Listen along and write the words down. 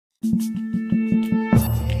Hey,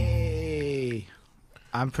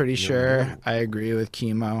 I'm pretty sure I agree with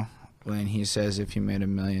Chemo when he says if he made $1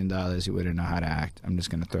 million, he wouldn't know how to act. I'm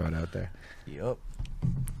just gonna throw it out there. Yup.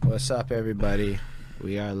 What's up, everybody?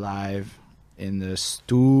 We are live in the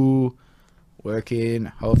stew, working.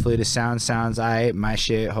 Hopefully the sound sounds alright. My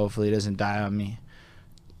shit hopefully doesn't die on me.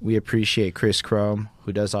 We appreciate Chris Chrome,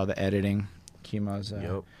 who does all the editing. Chemo's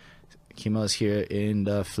here in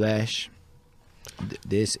the flesh.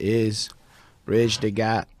 This is Bridge the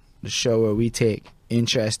Gap, the show where we take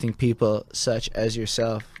interesting people such as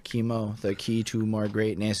yourself, Chemo, the key to more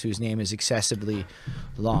greatness, whose name is excessively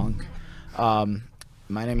long.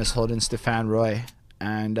 My name is Holden Stefan Roy,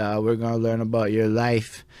 and we're going to learn about your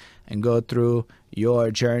life and go through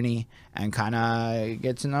your journey and kind of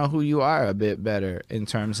get to know who you are a bit better in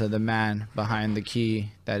terms of the man behind the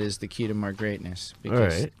key that is the key to more greatness,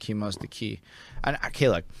 because Chemo's the key. And okay,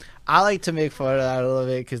 look, I like to make fun of that a little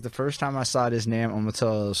bit because the first time I saw this name, I'm going to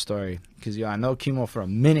tell a little story. Because, I know Chemo for a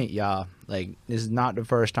minute, y'all. Like, this is not the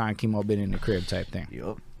first time Chemo been in the crib type thing.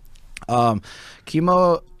 Yup. Chemo,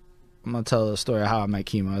 I'm going to tell a little story of how I met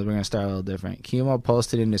Chemo. We're going to start a little different. Chemo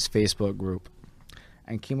posted in this Facebook group.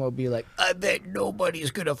 And Chemo be like, I bet nobody's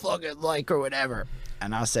going to fucking like or whatever.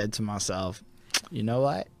 And I said to myself, you know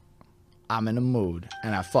what? I'm in a mood.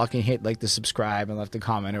 And I fucking hit like the subscribe and left a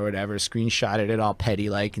comment or whatever, screenshotted it all petty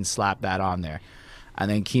like and slapped that on there. And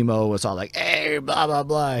then Chemo was all like, hey, blah, blah,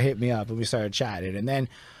 blah, hit me up. And we started chatting. And then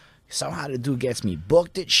somehow the dude gets me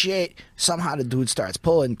booked at shit. Somehow the dude starts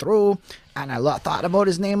pulling through. And I thought about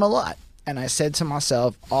his name a lot. And I said to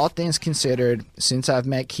myself, all things considered, since I've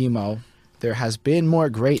met Chemo, there has been more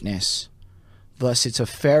greatness. Thus, it's a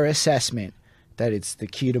fair assessment that it's the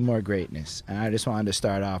key to more greatness. And I just wanted to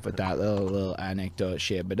start off with that little anecdote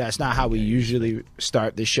shit. But that's not how we usually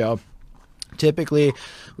start the show. Typically,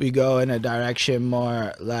 we go in a direction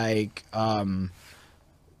more like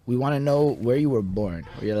we want to know where you were born,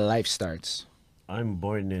 where your life starts. I'm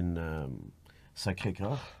born in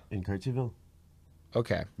Sacré-Cœur in Cartierville.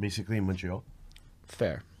 Okay. Basically in Montreal.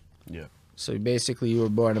 Fair. Yeah. So basically you were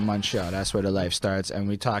born in Montreal. That's where the life starts. And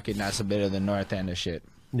we're talking that's a bit of the north end of shit.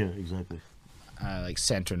 Yeah, exactly. Like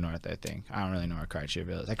center north, I think. I don't really know where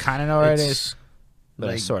Cartierville is. I kind of know where it is, but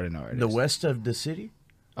I sort of know where it is. The west of the city?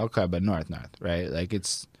 Okay, but north, right? Like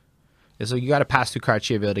it's so you got to pass through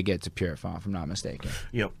Cartierville to get to Purifond, if I'm not mistaken.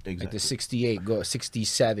 Yep, exactly. Like the 68,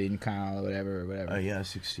 67 kind of whatever. Yeah,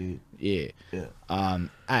 68. Yeah. All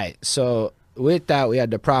right, so with that, we had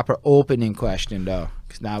the proper opening question, though,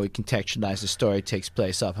 because now we contextualize the story takes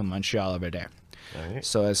place up in Montreal over there. All right.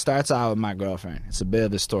 So it starts out with my girlfriend. It's a bit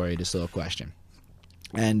of a story, this little question.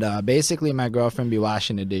 And basically, my girlfriend be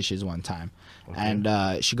washing the dishes one time. Okay.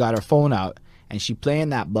 And she got her phone out, and she playing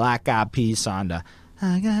that Black Eyed Peas song, the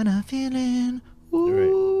I got a feeling,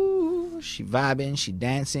 ooh. Right. She vibing, she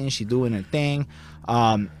dancing, she doing her thing.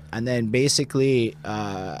 And then basically,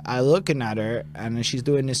 I looking at her, and then she's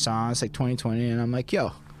doing this song. It's like 2020, and I'm like,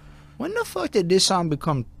 yo, when the fuck did this song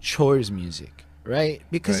become chores music, right?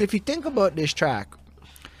 Because if you think about this track,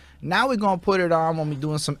 now we're going to put it on when we're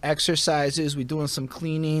doing some exercises, we're doing some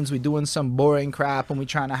cleanings, we're doing some boring crap, and we're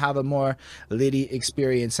trying to have a more litty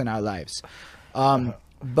experience in our lives.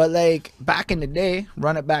 But like back in the day,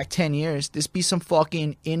 run it back 10 years, this be some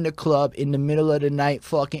fucking in the club, in the middle of the night,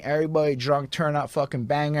 fucking everybody drunk, turn up, fucking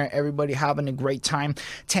banger, everybody having a great time.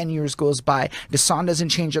 10 years goes by. The song doesn't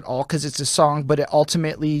change at all because it's a song, but it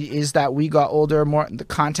ultimately is that we got older, more the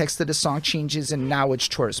context of the song changes, and now it's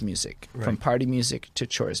chores music, from party music to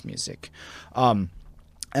chores music.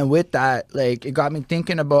 And with that, like, it got me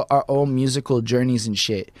thinking about our own musical journeys and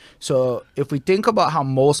shit. So if we think about how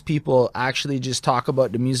most people actually just talk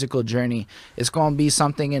about the musical journey, it's going to be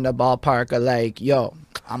something in the ballpark of like, yo,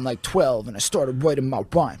 I'm like 12 and I started writing my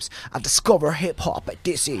rhymes. I discovered hip hop at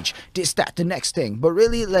this age, this, that, the next thing. But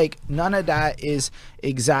really, like, none of that is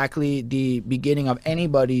exactly the beginning of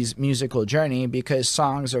anybody's musical journey, because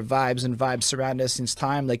songs are vibes, and vibes surround us since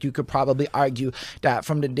time. Like, you could probably argue that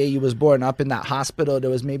from the day you was born up in that hospital, there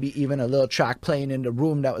was maybe even a little track playing in the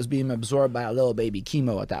room that was being absorbed by a little baby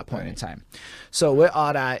Chemo at that point in time. So with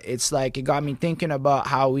all that, it's like it got me thinking about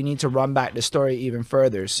how we need to run back the story even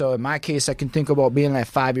further. So in my case, I can think about being like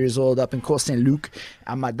 5 years old up in Côte Saint-Luc,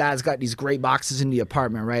 and my dad's got these great boxes in the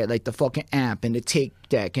apartment, right? Like the fucking amp and the tape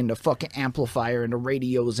deck and the fucking amplifier and the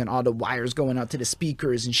radios and all the wires going out to the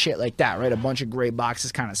speakers and shit like that, right? A bunch of gray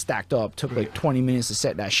boxes kind of stacked up. Took like 20 minutes to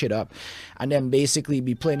set that shit up. And then basically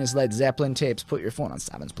be playing his Led Zeppelin tapes. Put your phone on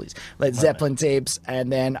silence, please. Led Zeppelin tapes.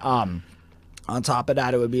 And then On top of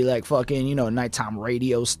that, it would be like fucking, nighttime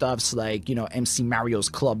radio stuffs like, MC Mario's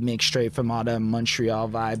Club Mix straight from all the Montreal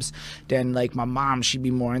vibes. Then like my mom, she'd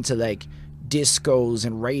be more into like discos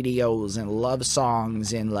and radios and love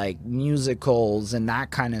songs and like musicals and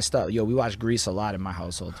that kind of stuff. Yo, we watch Grease a lot in my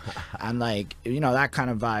household. And like, that kind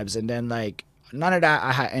of vibes. And then like none of that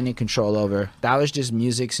I had any control over. That was just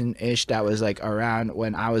music and ish that was like around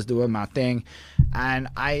when I was doing my thing. And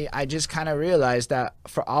I just kind of realized that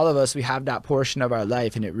for all of us, we have that portion of our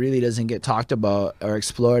life and it really doesn't get talked about or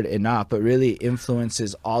explored enough, but really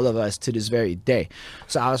influences all of us to this very day.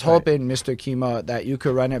 So I was hoping, Mr. Chemo, that you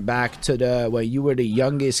could run it back to when you were the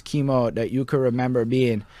youngest Chemo that you could remember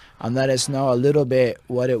being, and let us know a little bit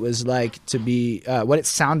what it was like to be, what it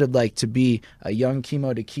sounded like to be a young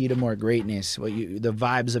Chemo, the key to more greatness, the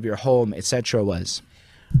vibes of your home, etc. was.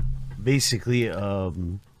 Basically,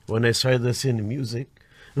 when I started listening to music,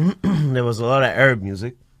 there was a lot of Arab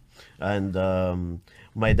music, and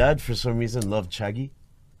my dad, for some reason, loved Shaggy,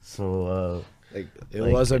 so it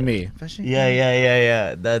wasn't me.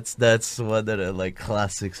 Yeah. That's one of the like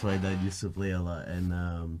classics my dad used to play a lot, and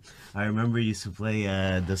I remember he used to play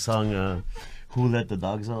the song "Who Let the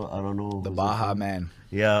Dogs Out." I don't know. The Baha Man.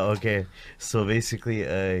 Yeah. Okay. So basically,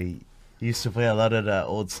 he used to play a lot of that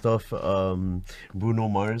old stuff. Bruno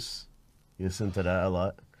Mars. He listened to that a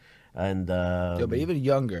lot. And but even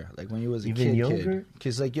younger, like when you was a kid,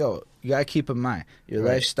 because like you gotta keep in mind your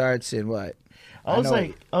life starts in what? I was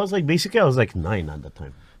like 9 at the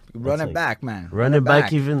time. Run it back, man. Run it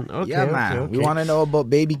back even. Okay, yeah, man. Okay. We want to know about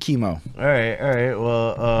Baby Chemo. All right.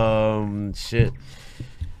 Well, shit.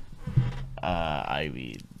 I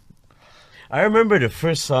remember the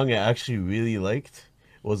first song I actually really liked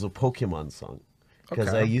was a Pokemon song,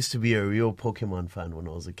 because I used to be a real Pokemon fan when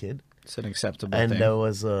I was a kid. It's an acceptable thing. And there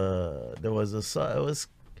was a song. It was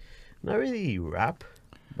not really rap,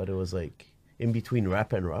 but it was like in between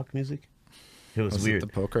rap and rock music. It was weird. It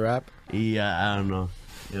the poker rap? Yeah, I don't know.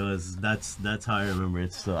 It was that's how I remember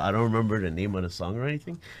it. So I don't remember the name of the song or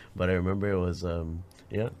anything, but I remember it was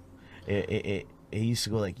It used to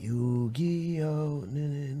go like Yu-Gi-Oh.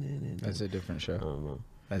 That's a different show. I don't know.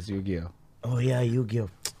 That's Yu-Gi-Oh. Oh yeah, Yu-Gi-Oh.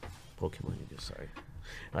 Pokemon Yu-Gi-Oh. Sorry.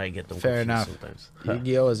 I get them fair enough. Sometimes.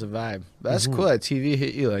 Yu-Gi-Oh is a vibe. That's cool that TV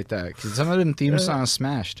hit you like that, because some of them theme songs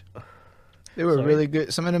smashed. They were really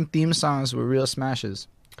good. Some of them theme songs were real smashes.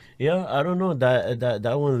 Yeah, I don't know,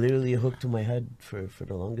 that one literally hooked to my head for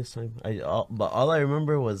the longest time. But all I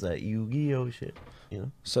remember was that Yu-Gi-Oh shit.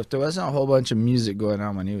 So if there wasn't a whole bunch of music going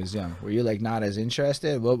on when he was young, were you like not as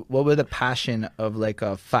interested? What were the passion of like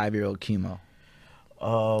a 5-year-old Chemo?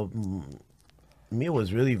 Me, it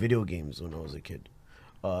was really video games when I was a kid.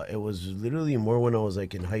 It was literally more when I was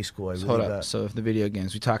like in high school. Hold up. So if the video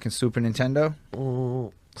games, we talking Super Nintendo,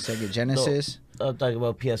 Sega Genesis? No, I'm talking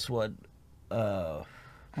about PS1.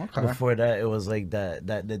 Okay. Before that, it was like that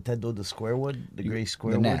Nintendo, the square one, the gray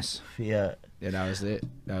square one. The NES. Yeah. Yeah, that was it.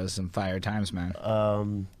 That was some fire times, man.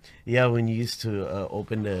 Yeah, when you used to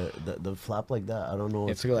open the flap like that, I don't know.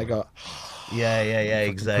 It's like a. Yeah,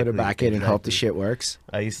 exactly. Put it back in and hope the shit works.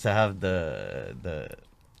 I used to have the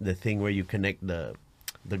thing where you connect the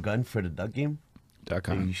gun for the duck game. Duck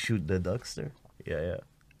hunt. You shoot the ducks there. Yeah.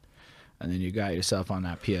 And then you got yourself on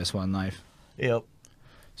that PS1 life. Yep.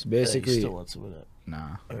 So basically, you still want some of that?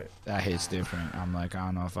 Nah, right. That hits different. I'm like, I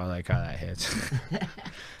don't know if I like how that hits.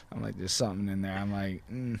 I'm like, there's something in there. I'm like,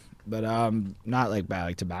 but not like bad,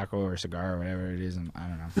 like tobacco or cigar or whatever it is. I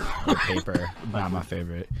don't know. Or paper, not my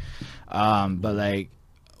favorite. But like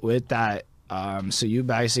with that, so you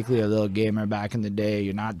basically a little gamer back in the day.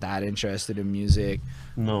 You're not that interested in music.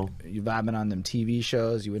 No. You vibing on them TV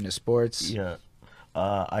shows. You into sports. Yeah.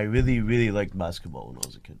 I really liked basketball when I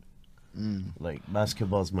was a kid. Like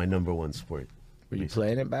basketball is my number one sport. Were you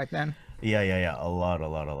playing it back then? Yeah. A lot.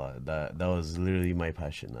 That was literally my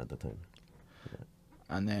passion at the time. Yeah.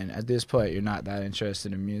 And then at this point, you're not that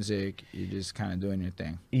interested in music. You're just kind of doing your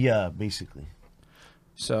thing. Yeah, basically.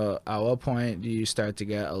 So at what point do you start to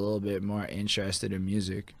get a little bit more interested in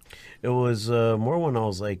music? It was more when I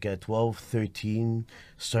was like at 12, 13,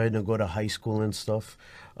 starting to go to high school and stuff.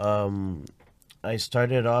 I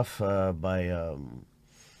started off by...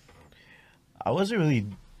 I wasn't really...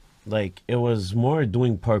 Like, it was more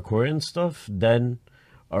doing parkour and stuff. Then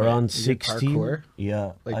around 16... Parkour?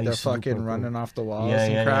 Yeah. Like the fucking running off the walls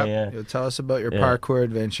and crap? Yeah. Yo, tell us about your parkour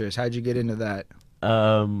adventures. How'd you get into that?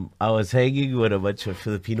 I was hanging with a bunch of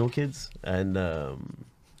Filipino kids, and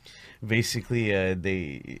basically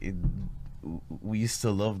we used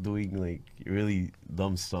to love doing like really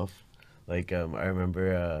dumb stuff. Like I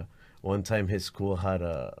remember one time his school had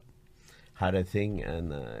a thing,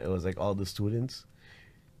 and it was like all the students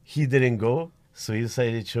he didn't go, so he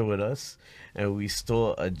decided to chill with us, and we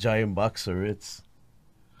stole a giant box of Ritz.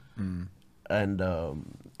 And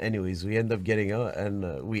anyways, we ended up getting out,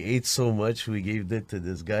 and we ate so much, we gave it to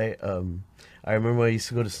this guy. I remember I used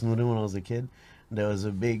to go to Snowden when I was a kid. There was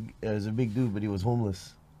a big dude, but he was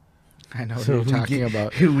homeless. I know So who you're talking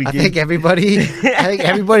about. we I gave- think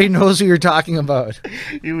everybody knows who you're talking about.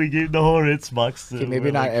 We gave the whole Ritz box to Okay, maybe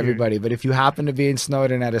we're not like, "Here." everybody, but if you happen to be in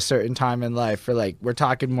Snowden at a certain time in life, for like, we're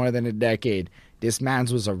talking more than a decade, this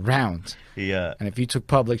man's was around. Yeah, And if you took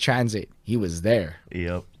public transit, he was there.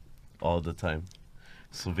 yep, all the time.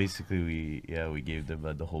 So basically, we gave them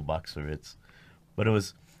the whole box of Ritz. But it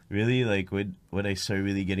was really like when I started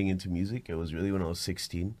really getting into music, it was really when I was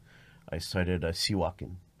 16. I started sea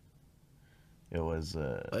walking. It was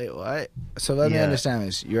Wait, what? So let me Yeah. understand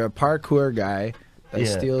this. You're a parkour guy that Yeah.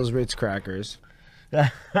 steals Ritz crackers. no,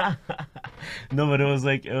 but it was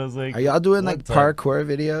like Are y'all doing like one time- parkour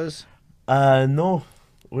videos? No,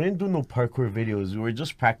 we didn't do no parkour videos. We were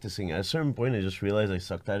just practicing. At a certain point, I just realized I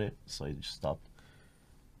sucked at it, so I just stopped.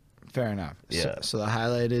 Fair enough. Yeah. So the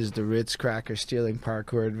highlight is the Ritz cracker stealing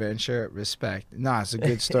parkour adventure. Respect. No, it's a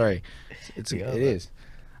good story. It Yeah, is.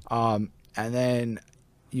 And then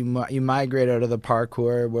you migrate out of the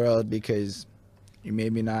parkour world because you're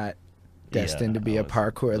maybe not destined Yeah, to be I a was-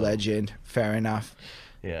 parkour no. legend. Fair enough.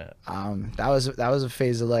 Yeah, That was a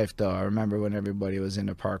phase of life though. I remember when everybody was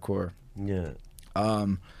into parkour. yeah.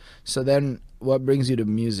 So then what brings you to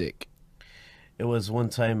music? It was one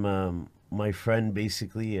time my friend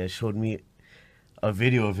basically showed me a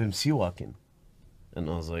video of him sea walking, and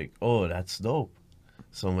I was like, "Oh, that's dope."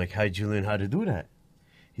 So I'm like, "How'd you learn how to do that?"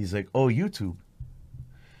 He's like, "Oh, YouTube."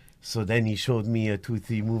 So then he showed me a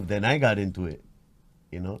 2-3 move. Then I got into it,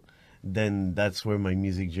 you know. Then that's where my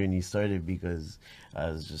music journey started because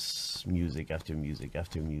I was just music after music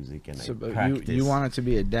after music, and So I but practiced. you wanted to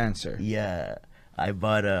be a dancer. Yeah, I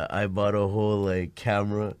bought a whole like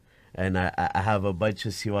camera, and I have a bunch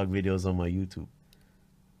of Siwak videos on my YouTube.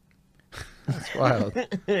 That's wild.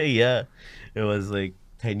 Yeah, it was like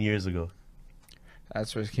 10 years ago.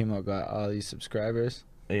 That's where Kimo got all these subscribers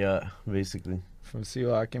Yeah, basically. from Sea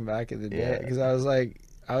Walking back in the day. Yeah. Because I was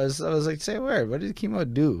like, say a word. What did Kimo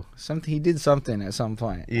do? Something. He did something at some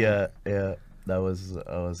point. Yeah, yeah. I was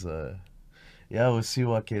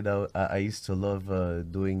Siwak kid. I used to love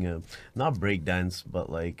doing not break dance, but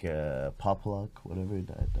like pop lock, whatever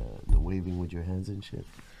that the waving with your hands and shit.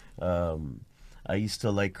 I used to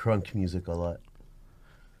like crunk music a lot.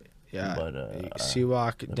 Yeah. But, Sea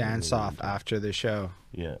Walk dance really off into it. after the show.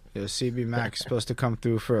 Yeah. Yo, CB Mac is supposed to come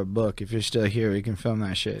through for a book. If you're still here, we can film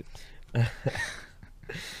that shit.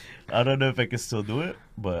 I don't know if I can still do it,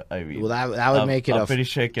 but I mean, Well, that would make it I'm a. pretty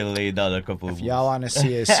sure I can lay down a couple of If y'all want moves. to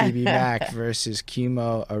see a CB Mac versus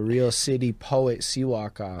Kimo, a real city poet sea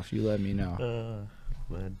walk off, you let me know.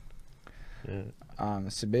 Man. Yeah.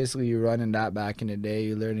 So basically, you're running that back in the day.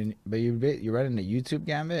 You learning, but you're running the YouTube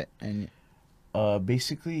gambit, and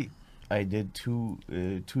Basically, I did two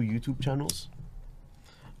YouTube channels,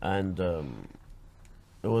 and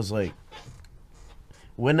it was like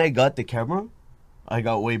when I got the camera, I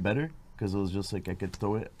got way better because it was just like I could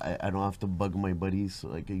throw it. I don't have to bug my buddies,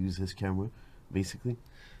 so I could use his camera, basically.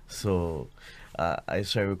 So I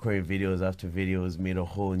started recording videos after videos, made a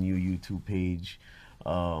whole new YouTube page.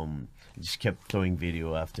 Just kept throwing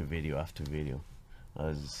video after video after video. I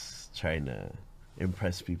was just trying to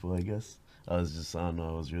impress people, I guess. I don't know,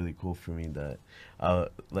 it was really cool for me that,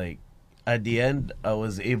 like, at the end, I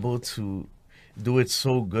was able to do it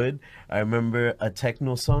so good. I remember a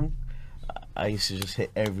techno song. I used to just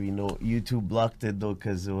hit every note. YouTube blocked it, though,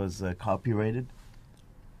 because it was copyrighted.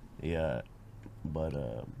 Yeah, but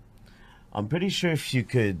I'm pretty sure if I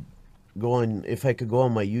could go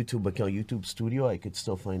on my YouTube account, YouTube Studio, I could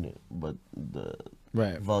still find it, but the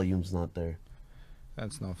right, volume's not there.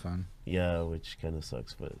 that's no fun. Yeah, which kind of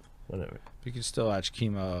sucks, but whatever. You could still watch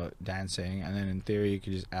Kimo dancing, and then in theory, you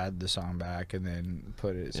could just add the song back and then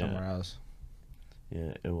put it Yeah. somewhere else.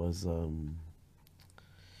 Yeah, it was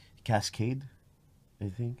Cascade, I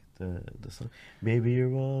think, the song. Baby,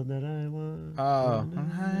 you're all that I want. Oh, I'm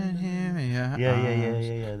hiding here in your arms,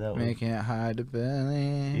 Yeah, that one. making it hard to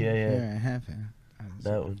believe. Yeah, yeah. you're in heaven.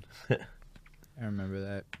 That one. I remember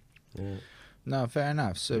that. Yeah. No, fair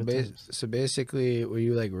enough. So, Good times. so basically, were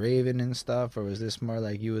you like raving and stuff, or was this more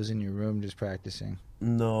like you was in your room just practicing?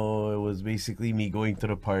 No, it was basically me going to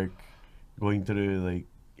the park, going to the, like,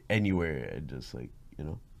 anywhere, and just, like,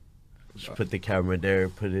 just put the camera there,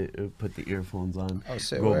 put the earphones on, Oh,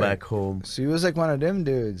 say go word. back home. So you was like one of them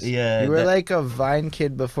dudes. Yeah, You were that- like a Vine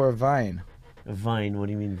kid before Vine. Vine. What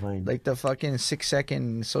do you mean Vine? Like the fucking 6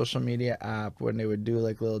 second social media app when they would do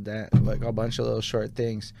like little like a bunch of little short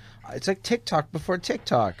things. It's like TikTok before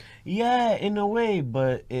TikTok. Yeah, in a way,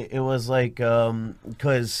 but it was like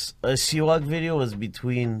because a Siwak video was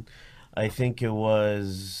between, I think it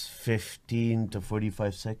was 15 to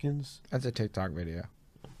 45 seconds. That's a TikTok video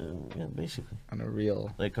Yeah, basically on a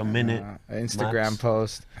reel. like a minute. Instagram max.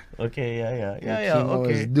 post. Okay, yeah. Kimo was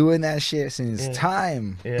Okay, doing that shit since Yeah.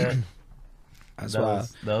 time. yeah. That's that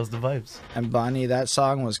why. was the vibes. And Bonnie, that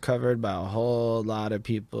song was covered by a whole lot of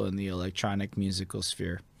people in the electronic musical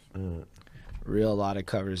sphere. Real lot of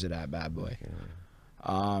covers of that bad boy.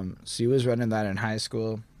 So he was running that in high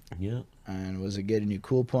school. Yeah. And was it getting you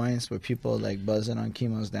cool points? Were people like buzzing on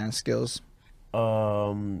Kimo's dance skills?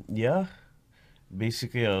 Yeah.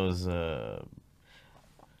 Basically, I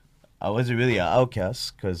wasn't really an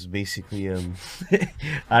outcast because basically,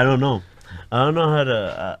 I don't know. I don't know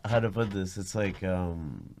how to put this. It's like I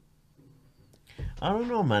don't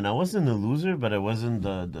know, man. I wasn't a loser, but I wasn't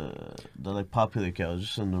the like popular kid. I was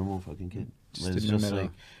just a normal fucking kid. Just It's in the just middle.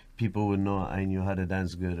 like people would know I knew how to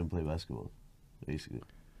dance good and play basketball, basically.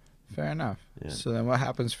 Fair enough. Yeah. So then what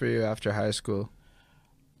happens for you after high school?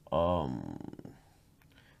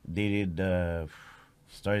 Dated,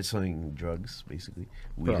 started selling drugs, basically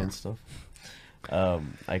weed Bro. and stuff.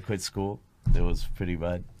 I quit school. It was pretty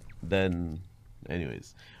bad. Then,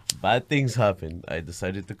 anyways, bad things happened. I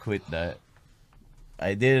decided to quit that.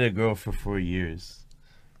 I dated a girl for 4 years.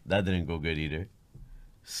 That didn't go good either.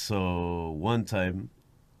 So one time,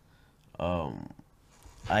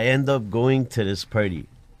 I end up going to this party.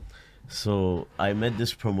 So I met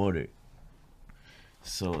this promoter.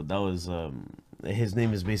 So that was his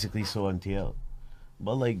name is basically So TL.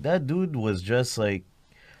 But like that dude was just like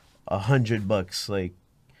 $100,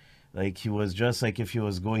 like he was just like if he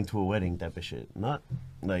was going to a wedding type of shit. Not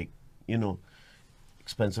like,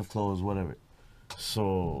 expensive clothes, whatever.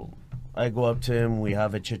 So I go up to him, we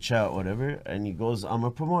have a chit chat, whatever, and he goes, I'm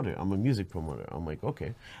a promoter, I'm a music promoter. I'm like,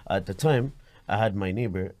 okay. At the time, I had my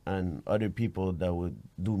neighbor and other people that would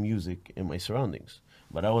do music in my surroundings,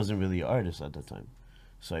 but I wasn't really an artist at the time.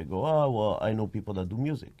 So I go, oh, well, I know people that do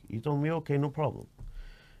music. He told me, okay, no problem.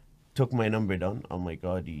 Took my number down. I'm like,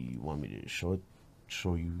 oh, do you want me to show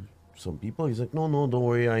you some people? He's like, no, don't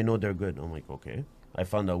worry, I know they're good. I'm like, okay. I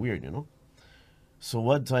found that weird. So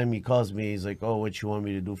one time he calls me, he's like, oh, what you want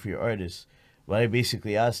me to do for your artist? But I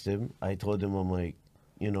basically asked him, I told him, I'm like,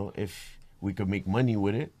 if we could make money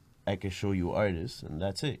with it, I could show you artists, and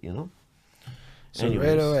that's it. So Anyways.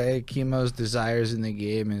 right away, Kimo's desires in the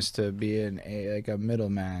game is to be a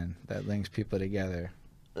middleman that links people together.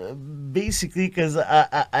 Basically, because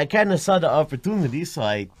I kind of saw the opportunity,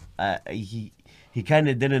 so he kind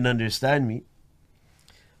of didn't understand me.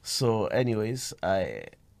 So, anyways, I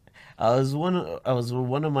was with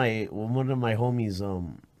one of my homies,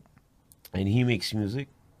 and he makes music,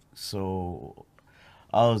 so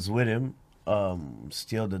I was with him,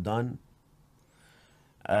 Steal the Don,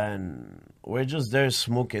 and we're just there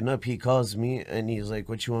smoking up. He calls me and he's like,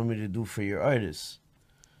 "What you want me to do for your artist?"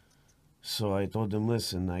 So I told him,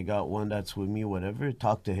 "Listen, I got one that's with me. Whatever.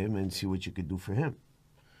 Talk to him and see what you could do for him."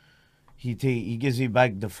 He gives me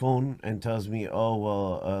back the phone and tells me, "Oh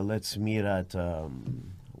well, let's meet at what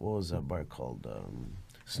was that bar called?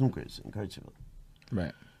 Snookers in Cartierville."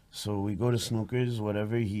 Right. So we go to Snookers.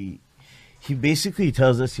 Whatever. He basically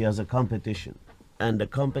tells us he has a competition, and the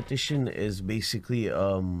competition is basically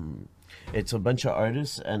it's a bunch of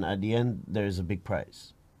artists, and at the end there's a big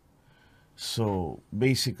prize. So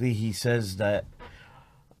basically, he says that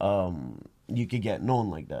you could get known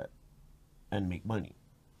like that and make money.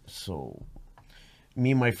 So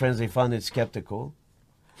me and my friends, they found it skeptical,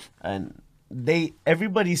 and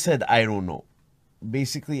everybody said I don't know.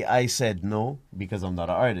 Basically, I said no because I'm not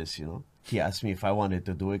an artist. He asked me if I wanted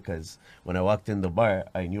to do it because when I walked in the bar,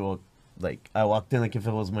 I knew, like, I walked in like if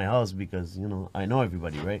it was my house because I know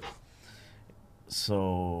everybody, right?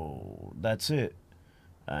 So that's it.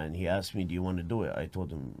 And he asked me, "Do you want to do it?" I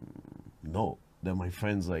told him no. Then my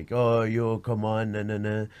friend's like, "Oh, yo, come on,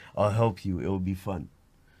 nah. I'll help you. It will be fun."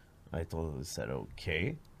 I said,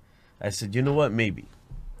 "Okay." I said, "You know what? Maybe.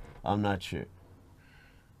 I'm not sure.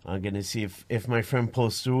 I'm gonna see if my friend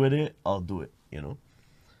pulls through with it, I'll do it.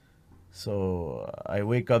 So I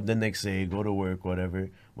wake up the next day, go to work, whatever.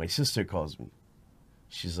 My sister calls me.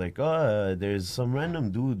 She's like, "Oh, there's some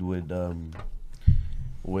random dude with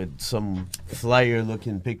some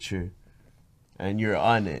flyer-looking picture, and you're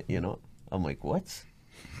on it. I'm like, "What?"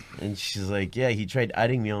 And she's like, "Yeah, he tried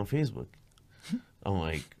adding me on Facebook." I'm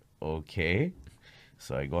like, "Okay."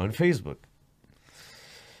 So I go on Facebook.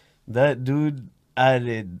 That dude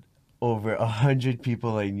added over 100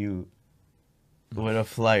 people I knew with a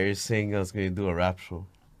flyer saying I was going to do a rap show.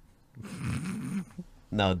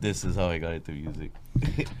 Now this is how I got into music.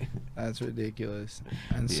 That's ridiculous.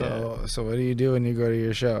 And Yeah. so what do you do when you go to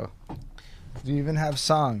your show? Do you even have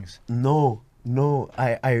songs? No,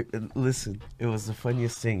 I listen. It was the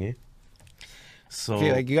funniest thing, eh? So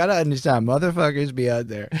Okay, like you gotta understand, motherfuckers be out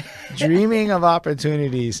there dreaming of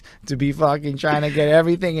opportunities to be fucking trying to get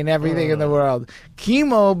everything and everything in the world.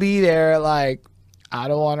 Chemo be there like, I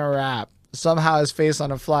don't want to rap. Somehow his face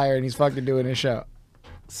on a flyer and he's fucking doing a show.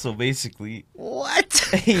 so basically, What?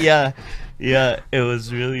 yeah, it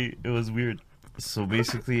was weird. So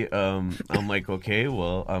basically, I'm like, okay,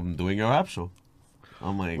 well, I'm doing a rap show.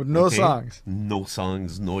 I'm like, With no okay, songs. no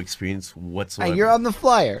songs, no experience whatsoever. And you're on the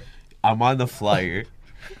flyer. I'm on the flyer.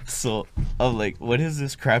 So I'm like, what is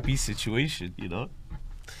this crappy situation, you know?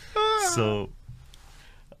 So,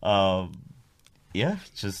 yeah,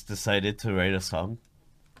 just decided to write a song.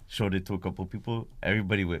 Showed it to a couple people.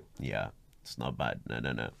 Everybody went, yeah, it's not bad.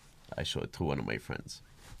 No. I showed it to one of my friends.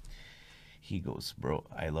 He goes, bro,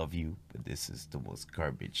 I love you, but this is the most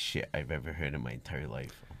garbage shit I've ever heard in my entire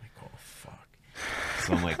life. I'm like, oh, fuck.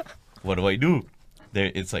 So I'm like, what do I do?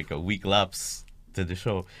 It's like a week lapse to the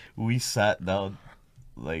show. We sat down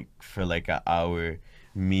like for like an hour.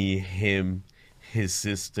 Me, him, his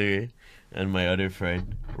sister, and my other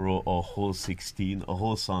friend wrote a whole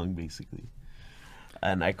song basically.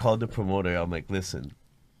 And I called the promoter. I'm like, listen,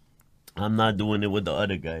 I'm not doing it with the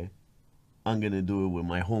other guy. I'm gonna do it with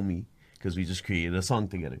my homie because we just created a song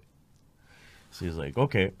together. So he's like,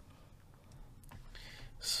 okay.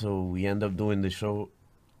 So we end up doing the show.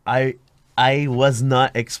 I was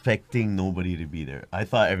not expecting nobody to be there. I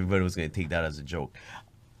thought everybody was gonna take that as a joke.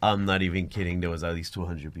 I'm not even kidding. There was at least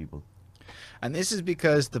 200 people. And this is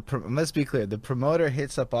because let's be clear, the promoter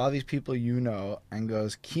hits up all these people you know and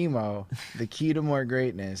goes, Chemo, the key to more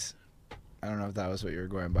greatness. I don't know if that was what you were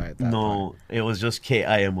going by at that point. No, it was just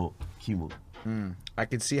KIMO. Chemo. I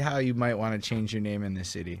could see how you might want to change your name in this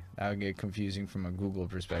city. That would get confusing from a Google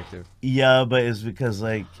perspective. Yeah, but it's because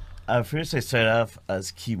like at first I started off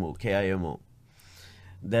as Chemo, KIMO.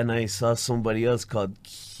 Then I saw somebody else called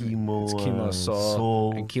Chemo, It's Chemo Soul.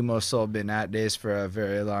 Soul. And Chemo Soul been at this for a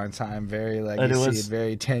very long time, very it legacy, was-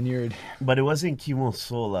 very tenured. But it wasn't Chemo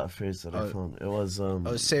Soul at first that I Oh. found. It was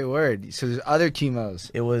Oh, say word. So there's other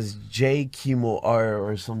chemos. it was J Chemo R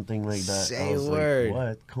or something like that. Say I was word. Like,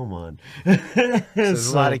 what? Come on. So there's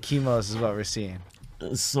a lot of chemos is what we're seeing.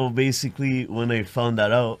 So basically, when I found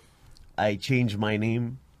that out, I changed my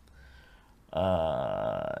name.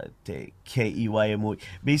 To KEYMO.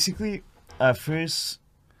 Basically, at first,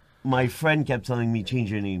 my friend kept telling me,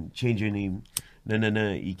 change your name.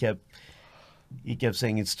 No. He kept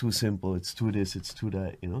saying it's too simple, it's too this, it's too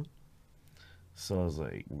that, you know? So I was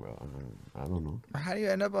like, bro, I don't know. How do you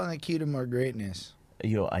end up on the key to more greatness?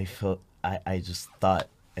 Yo, I just thought,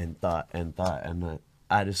 and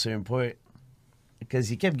at a certain point, because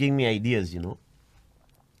he kept giving me ideas, you know?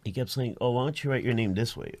 He kept saying, oh, why don't you write your name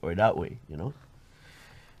this way or that way, you know?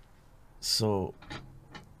 So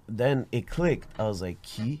then it clicked. I was like,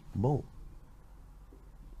 Key Mo.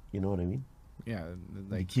 You know what I mean? Yeah,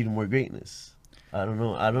 The like key to more greatness. I don't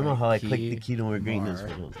know how I clicked the key to more greatness.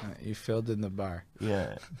 more. You filled in the bar.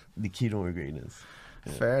 Yeah, the key to more greatness.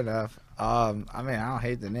 Yeah. Fair enough. I mean, I don't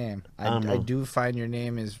hate the name. I don't I know. do find your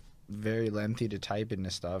name is very lengthy to type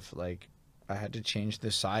into stuff. Like, I had to change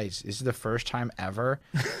the size. This is the first time ever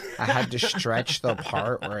I had to stretch the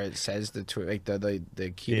part where it says the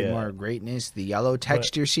key to Yeah. more greatness, the yellow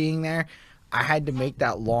text you're seeing there. I had to make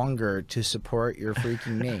that longer to support your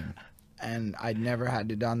freaking name, and I'd never had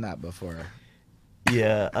to done that before.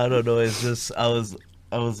 Yeah, I don't know. It's just I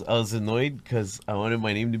was annoyed because I wanted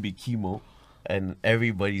my name to be Chemo, and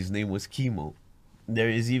everybody's name was Chemo. There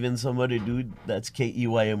is even some other dude that's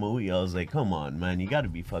KEYMOE. I was like, come on, man, you got to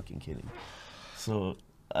be fucking kidding. So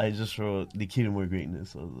I just wrote the key to more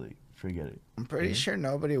greatness. I was like, forget it. I'm pretty sure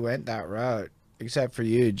nobody went that route except for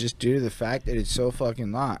you, just due to the fact that it's so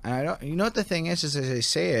fucking long. And I don't. You know what the thing is as I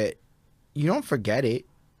say it, you don't forget it.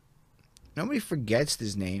 Nobody forgets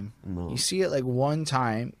this name. No. You see it like one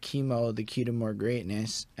time, Chemo, the key to more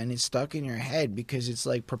greatness, and it's stuck in your head because it's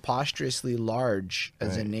like preposterously large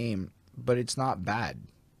as a Right. name, but it's not bad.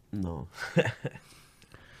 No.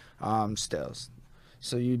 Still.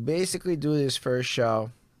 So you basically do this first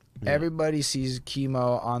show. Yeah. Everybody sees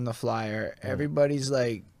Chemo on the flyer. Everybody's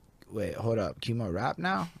like, wait, hold up. Chemo rap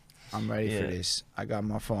now? I'm ready for Yeah. this. I got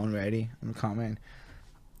my phone ready. I'm coming.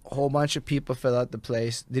 A whole bunch of people fill out the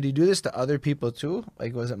place. Did he do this to other people too?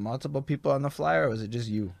 Like, was it multiple people on the flyer or was it just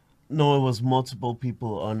you? No, it was multiple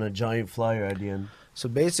people on a giant flyer at the end. So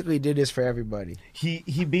basically, he did this for everybody.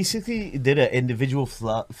 He basically did an individual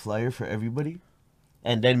flyer for everybody,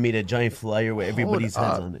 and then made a giant flyer with everybody's Hold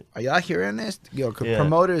heads up. on it. Are y'all hearing this? Yo, Yeah.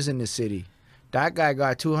 promoters in the city. That guy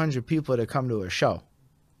got 200 people to come to a show.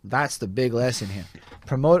 That's the big lesson here.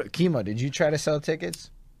 Promoter Kimo, did you try to sell tickets?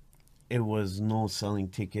 It was no selling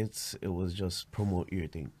tickets. It was just promote your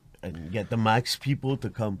thing and get the max people to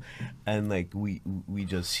come, and like we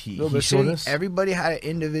just he No, but showed see, us. everybody had an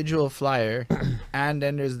individual flyer, and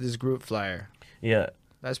then there's this group flyer. Yeah,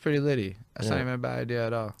 That's pretty litty. That's not Yeah. even a bad idea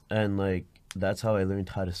at all. and like that's how I learned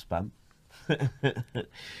how to spam.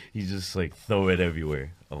 You just like throw it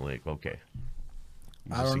everywhere. I'm like, okay.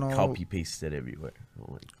 You I just don't like, know. copy paste it everywhere.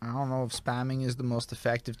 I'm like, I don't know if spamming is the most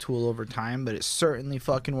effective tool over time, but it certainly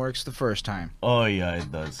fucking works the first time. oh yeah,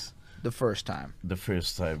 it does. The first time. The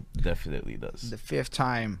first time definitely does. The fifth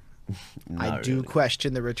time, I Not do really.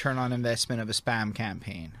 question the return on investment of a spam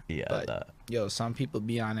campaign. Yeah, but that. yo, some people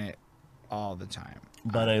be on it all the time.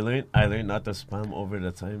 But I learned not to spam over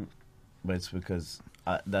the time, but it's because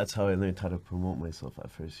that's how I learned how to promote myself at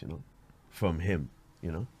first, from him,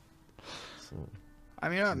 So I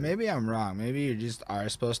mean, maybe I'm wrong. Maybe you just are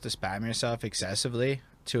supposed to spam yourself excessively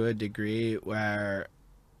to a degree where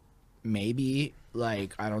maybe,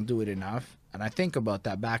 like, I don't do it enough. And I think about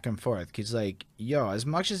that back and forth. Because, like, yo, as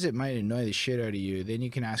much as it might annoy the shit out of you, then you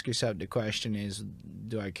can ask yourself the question is,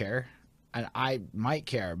 do I care? And I might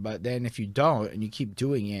care. But then if you don't and you keep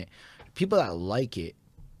doing it, people that like it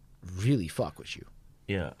really fuck with you.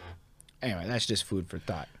 yeah, Anyway, that's just food for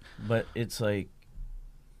thought. but it's like,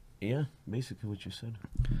 yeah, basically what you said.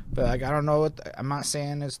 But like, I don't know what I'm not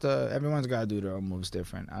saying it's everyone's got to do their own moves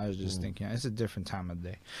different. I was just thinking it's a different time of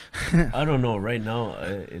day. I don't know. Right now,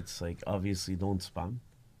 it's like obviously don't spam.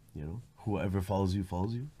 Whoever follows you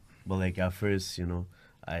follows you. But like at first,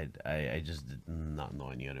 I just did not know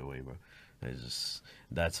any other way, bro.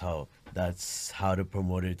 That's how the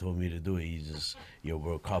promoter told me to do it. He just, yo,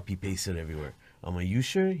 bro, copy paste it everywhere. I'm like, you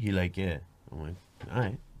sure? He like, yeah. I'm like, all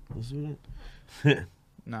right, let's do that.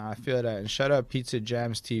 Nah, I feel that. And shout out Pizza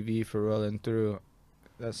Jams TV for rolling through.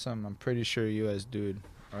 That's something I'm pretty sure you as dude,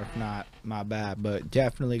 or if not, my bad. But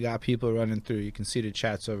definitely got people running through. You can see the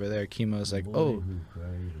chats over there. Kimo's like,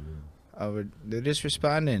 they're just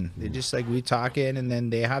responding. They're just like we talking, and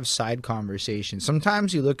then they have side conversations.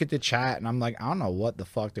 Sometimes you look at the chat, and I'm like, I don't know what the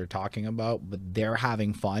fuck they're talking about, but they're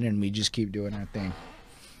having fun, and we just keep doing our thing.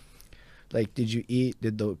 Like, did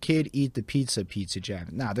the kid eat the Pizza Jam?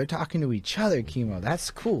 Nah, they're talking to each other, Kimo. That's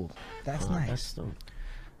cool. That's nice. That's dope.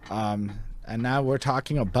 And now we're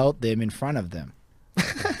talking about them in front of them.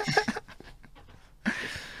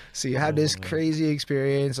 So you had this crazy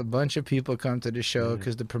experience. A bunch of people come to the show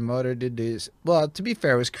because the promoter did this. Well, to be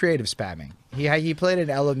fair, it was creative spamming. He played an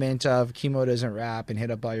element of Kimo doesn't rap and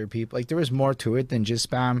hit up all your people. Like, there was more to it than just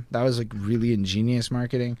spam. That was like really ingenious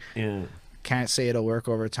marketing. Yeah. Can't say it'll work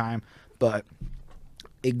over time, but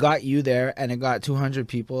it got you there, and it got 200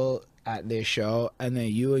 people at this show, and then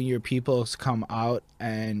you and your people come out,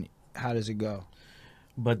 and how does it go?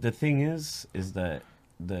 But the thing is that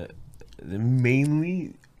the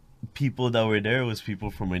mainly people that were there was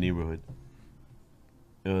people from my neighborhood.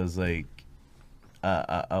 It was like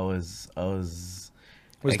I was Was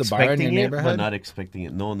the bar in your expecting it, but neighborhood? not expecting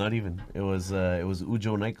it. No, not even. It was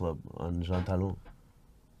Ujo nightclub on Jean Talon.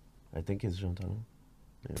 I think it's Jean Talon.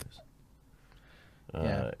 Anyways.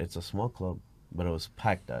 Yeah. It's a small club, but it was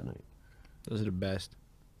packed that night. Those are the best.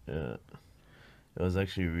 Yeah. It was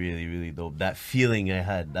actually really, really dope. That feeling I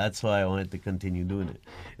had, that's why I wanted to continue doing it.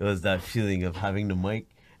 It was that feeling of having the mic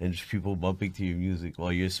and just people bumping to your music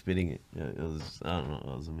while you're spitting it. Yeah, it was, I don't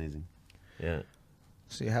know, it was amazing. Yeah.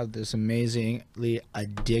 So you have this amazingly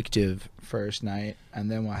addictive first night,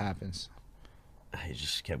 and then what happens? I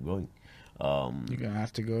just kept going. You're gonna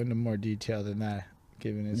have to go into more detail than that,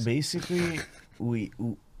 given it's Basically, we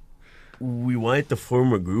wanted to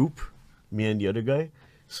form a group, me and the other guy.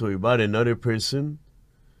 So we brought another person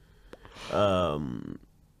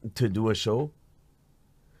to do a show.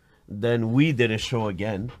 Then we did a show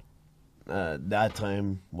again. That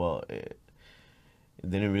time, well, it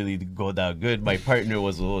didn't really go that good. My partner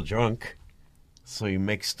was a little drunk, so he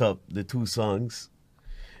mixed up the two songs.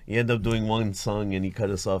 He ended up doing one song and he cut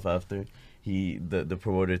us off after. The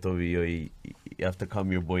promoter told me, yo, you have to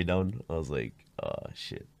calm your boy down. I was like, oh,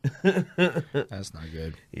 shit. that's not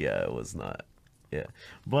good. Yeah, it was not. Yeah.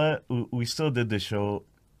 But we still did the show.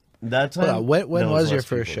 That time. Hold on, when there was your less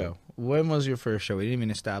first people show? When was your first show? We didn't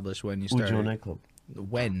even establish when you there. started. Ujo nightclub.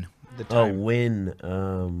 When? The Oh, time. when?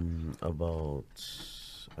 About,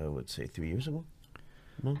 I would say 3 years ago.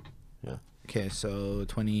 No? Yeah. Okay, so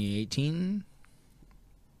 2018.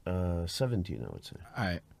 17, I would say. All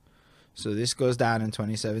right. So this goes down in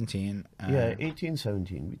 2017. Yeah, 18,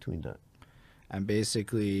 17, between that. And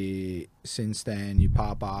basically, since then, you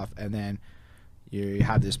pop off, and then you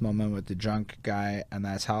have this moment with the drunk guy, and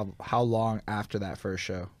that's how long after that first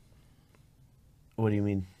show? What do you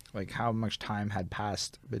mean? Like, how much time had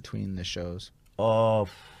passed between the shows? 3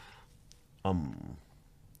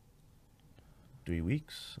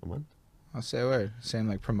 weeks, a month. I'll say a word. Same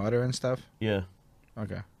like promoter and stuff? Yeah,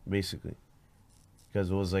 Okay. basically, because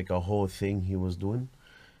it was like a whole thing he was doing.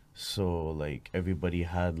 So like everybody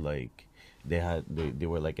had like they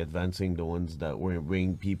were like advancing the ones that weren't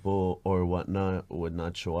bringing people or whatnot would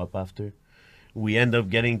not show up after. We end up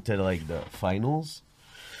getting to like the finals.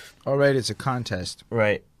 All right, it's a contest.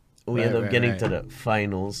 Right. We end up Right, getting right. to the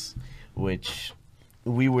finals, which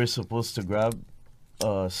we were supposed to grab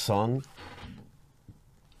a song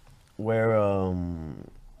where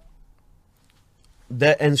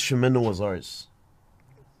that instrumental was ours.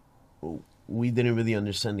 We didn't really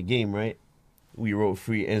understand the game, right? We wrote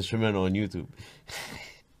free instrumental on YouTube.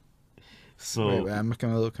 So, Wait, I'm looking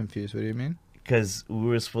a little confused. What do you mean? because we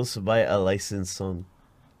were supposed to buy a licensed song,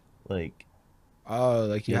 like, Oh,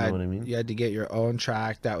 like You know what I mean? you had to get your own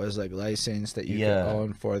track that was like licensed that you Yeah. could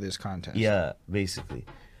own for this contest. yeah, basically,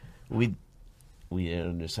 we didn't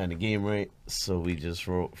understand the game, right? So we just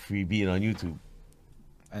wrote free beat on YouTube.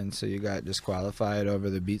 And so you got disqualified over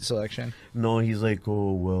the beat selection. No, he's like,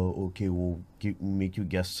 oh well, okay, we'll make you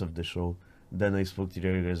guests of the show. Then I spoke to the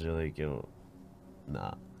other guys. They're like, yo,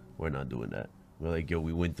 nah, we're not doing that. We're like, yo,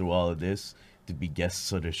 we went through all of this to be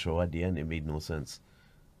guests of the show. At the end, it made no sense.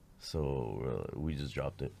 So we just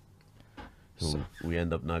dropped it. So we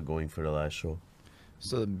end up not going for the last show.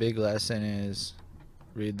 So the big lesson is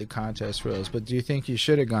read the contest rules. But do you think you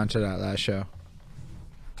should have gone to that last show?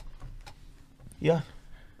 Yeah,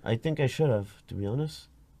 I think I should have, to be honest.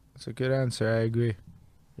 That's a good answer. I agree.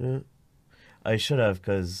 Yeah, I should have,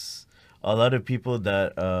 because a lot of people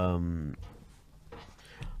that I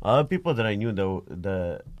knew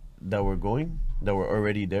that were going, that were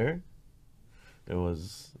already there.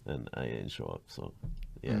 And I didn't show up. So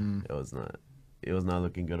yeah, it was not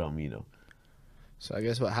looking good on me though. So I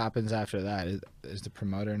guess what happens after that is the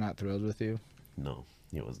promoter not thrilled with you? No,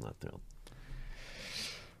 he was not thrilled.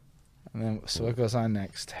 And then so what goes on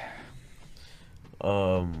next?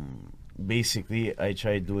 Basically, I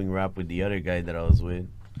tried doing rap with the other guy that I was with.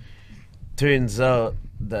 Turns out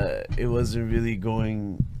that it wasn't really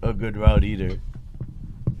going a good route either.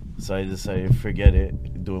 So I decided, forget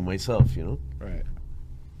it, do it myself, you know? Right.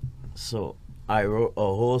 So I wrote a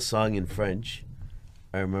whole song in French.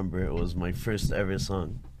 I remember it was my first ever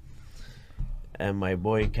song. And my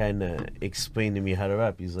boy kind of explained to me how to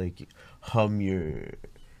rap. He's like, hum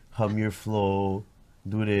your flow,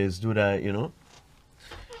 do this, do that, you know?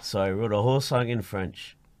 So I wrote a whole song in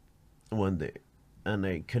French one day, and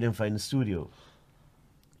I couldn't find the studio.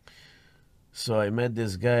 So I met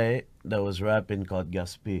this guy that was rapping called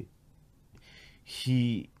Gaspé.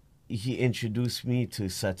 He introduced me to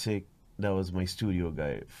Satik. That was my studio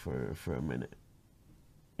guy for a minute.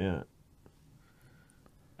 Yeah.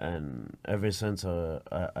 And ever since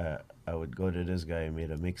I would go to this guy. I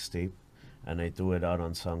made a mixtape, and I threw it out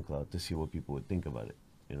on SoundCloud to see what people would think about it.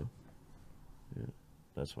 You know. Yeah.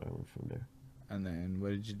 That's where I went from there. And then what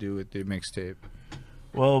did you do with the mixtape?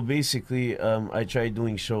 Well, basically, I tried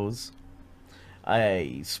doing shows.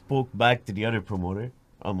 I spoke back to the other promoter.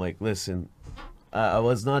 I'm like, listen, I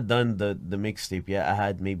was not done the mixtape yet. I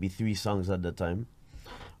had maybe 3 songs at the time.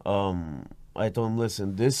 I told him,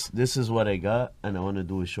 listen, this is what I got, and I want to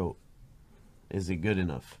do a show. Is it good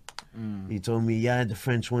enough? He told me, yeah, the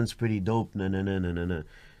French one's pretty dope. No.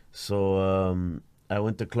 So I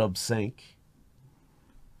went to Club 5,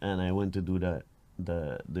 and I went to do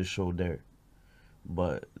the show there.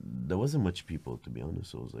 But there wasn't much people, to be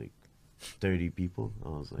honest. It was like 30 people.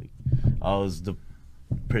 I was the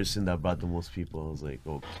person that brought the most people. I was like,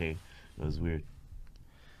 okay, it was weird.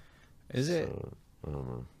 Is it? So, I don't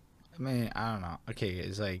know. I mean, I don't know. Okay,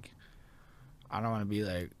 it's like, I don't want to be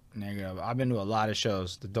like negative. I've been to a lot of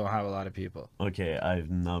shows that don't have a lot of people. Okay, I've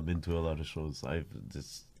not been to a lot of shows. I've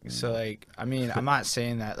just So like, I mean, I'm not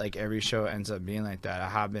saying that like every show ends up being like that. I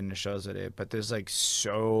have been to shows with it, but there's like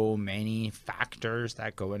so many factors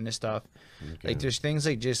that go into stuff. okay. Like there's things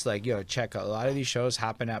like just like, yo, check, a lot of these shows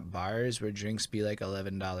happen at bars where drinks be like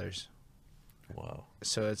 $11. Wow.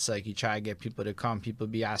 So it's like you try to get people to come. People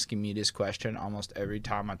be asking me this question almost every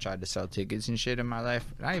time I tried to sell tickets and shit in my life.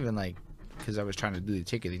 Not even like because I was trying to do the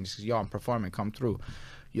ticket thing. Just 'cause, yo, I'm performing, come through.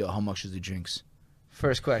 Yo, how much is the drinks?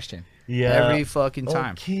 First question. Yeah. Every fucking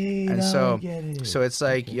time. Okay, And now I so, get it. so it's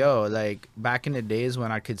like, yo, like back in the days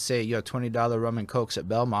when I could say, yo, $20 rum and cokes at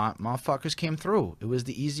Belmont, motherfuckers came through. It was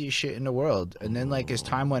the easiest shit in the world. And then, like, as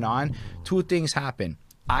time went on, two things happened.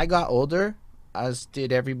 I got older, as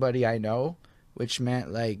did everybody I know, which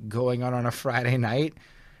meant like going out on a Friday night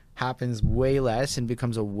happens way less and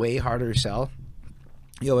becomes a way harder sell.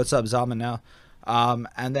 Yo, what's up, Zalmanel?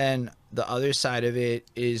 And then the other side of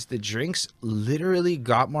it is the drinks literally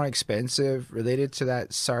got more expensive related to that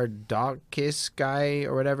Sardakis guy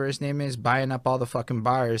or whatever his name is buying up all the fucking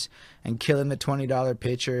bars and killing the $20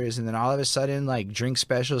 pitchers. And then all of a sudden, like, drink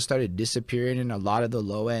specials started disappearing in a lot of the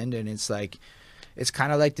low end. And it's like, it's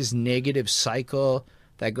kind of like this negative cycle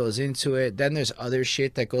that goes into it. Then there's other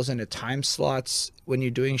shit that goes into time slots when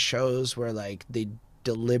you're doing shows where, like, they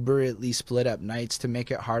deliberately split up nights to make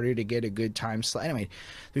it harder to get a good time slot. Anyway,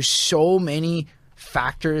 there's so many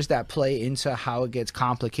factors that play into how it gets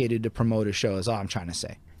complicated to promote a show is all I'm trying to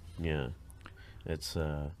say. Yeah. It's,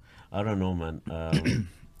 I don't know, man.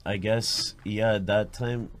 I guess, yeah, that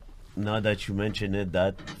time, now that you mention it,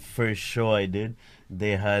 that first show I did,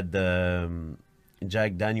 they had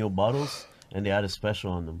Jack Daniel bottles, and they had a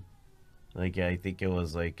special on them. Like, I think it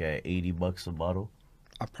was like $80 a bottle.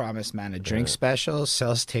 I promise, man, a drink special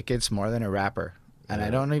sells tickets more than a rapper. And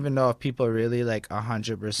I don't even know if people really like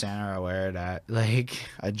 100% are aware of that. Like,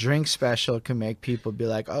 a drink special can make people be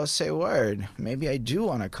like, oh, say word. Maybe I do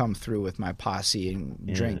want to come through with my posse and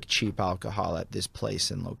drink cheap alcohol at this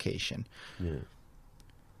place and location. Yeah,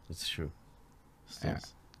 that's true. Yeah.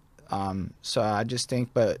 So I just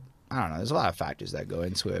think, but I don't know. There's a lot of factors that go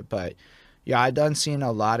into it. But yeah, I done seen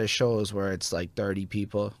a lot of shows where it's like 30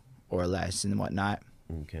 people or less and whatnot.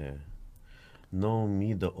 Okay. No,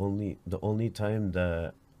 me, the only time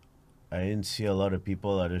that I didn't see a lot of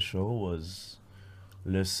people at a show was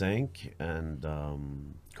Le Cinq and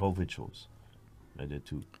COVID shows. I did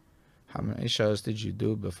 2. How many shows did you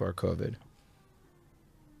do before COVID?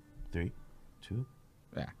 3? 2?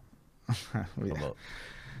 Yeah. About,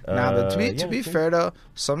 Nah, but to be 3. fair though,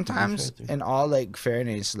 sometimes To be fair, in all like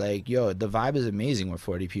fairness, like, yo, the vibe is amazing with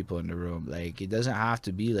 40 people in the room. Like, it doesn't have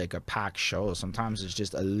to be like a packed show. Sometimes it's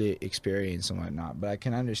just a lit experience and whatnot. But I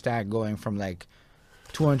can understand going from like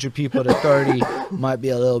 200 people to 30 might be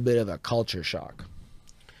a little bit of a culture shock.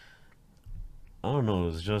 I don't know.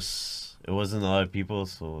 It wasn't a lot of people,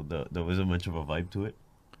 so there wasn't much of a vibe to it.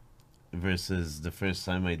 Versus the first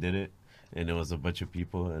time I did it, and it was a bunch of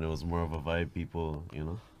people, and it was more of a vibe. People, you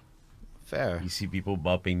know. Fair. You see people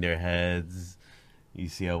bopping their heads. You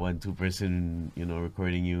see a 1-2 person, you know,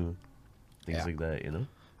 recording you. Things like that, you know.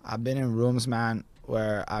 I've been in rooms, man,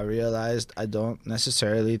 where I realized I don't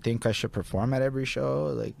necessarily think I should perform at every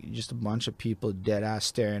show. Like, just a bunch of people dead ass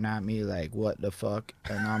staring at me like, what the fuck?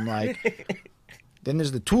 And I'm like, then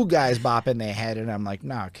there's the 2 guys bopping their head, and I'm like,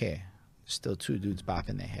 nah, okay. Still 2 dudes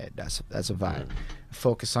bopping their head. That's a vibe.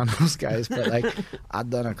 Focus on those guys. But like, I've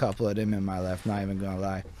done a couple of them in my life, not even gonna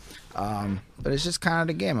lie. But it's just kind of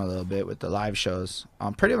the game a little bit with the live shows.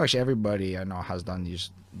 Pretty much everybody I know has done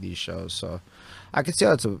these shows, so I can see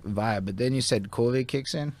how it's a vibe. But then you said COVID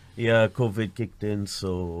kicks in. Yeah, COVID kicked in,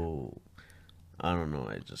 so I don't know.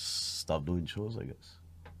 I just stopped doing shows, I guess.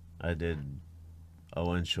 I did a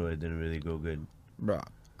 1 show. It didn't really go good. Bro,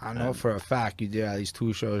 I know for a fact you did at least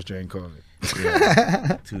 2 shows during COVID.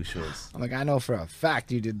 Yeah, 2 shows. I'm like, I know for a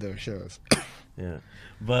fact you did those shows. Yeah,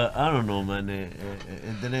 but I don't know, man.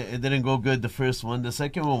 It didn't go good. The first one, the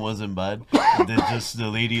second one wasn't bad. The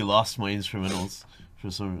lady lost my instrumentals for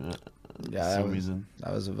some reason.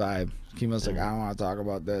 That was a vibe. Kimo's like, I don't want to talk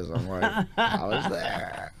about this. I'm like, I was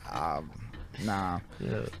there. Nah.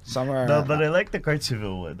 Yeah. Somewhere. No, but I like the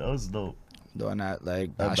Cartierville one. That was dope. Doing that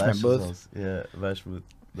like Bash Bashment Booth. Yeah, Bash Booth.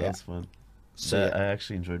 That was fun. So I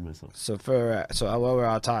actually enjoyed myself. So what we're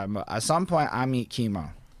all talking about, at some point I meet Kimo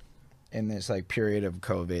in this like period of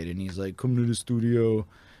COVID, and he's like, come to the studio,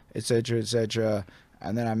 etc., etc.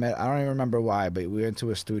 And then I don't even remember why, but we went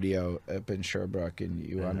to a studio up in Sherbrooke, and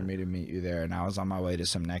you wanted me to meet you there, and I was on my way to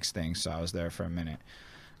some next thing, so I was there for a minute.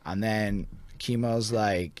 And then Kimo's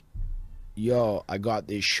like, yo, I got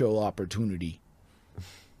this show opportunity.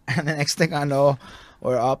 And the next thing I know,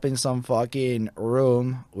 we're up in some fucking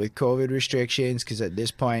room with COVID restrictions, because at this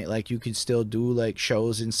point, like, you could still do like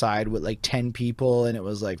shows inside with like 10 people, and it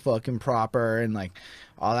was like fucking proper and like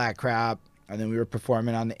all that crap. And then we were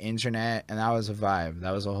performing on the internet, and that was a vibe.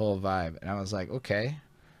 That was a whole vibe. And I was like, okay,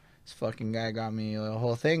 this fucking guy got me a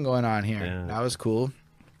whole thing going on here. Yeah. That was cool.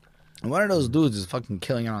 And one of those dudes is fucking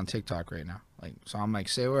killing it on TikTok right now. Like, so I'm like,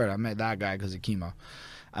 say a word. I met that guy because of Kimo.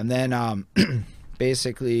 And then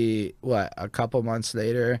basically, a couple months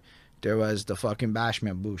later, There was the fucking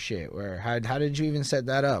Bashment bullshit. Where how did you even set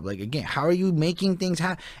that up? Like again, how are you making things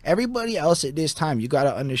happen? Everybody else at this time, you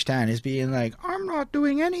gotta understand, is being like, I'm not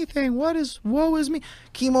doing anything. Woe is me?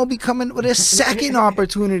 Chemo be coming with a second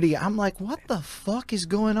opportunity. I'm like, what the fuck is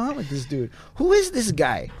going on with this dude? Who is this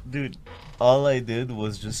guy? Dude, all I did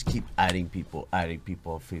was just keep adding people on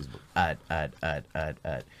Facebook. Add.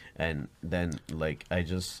 And then, like, I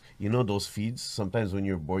just, those feeds? Sometimes when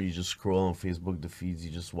you're bored, you just scroll on Facebook, the feeds,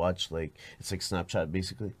 you just watch, like, it's like Snapchat,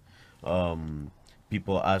 basically.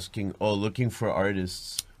 People asking, looking for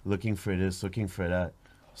artists, looking for this, looking for that.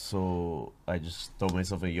 So I just told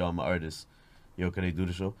myself, yo, I'm an artist. Yo, can I do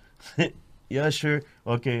the show? Yeah, sure.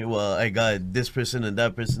 Okay, well, I got this person and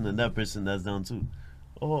that person and that person that's down too.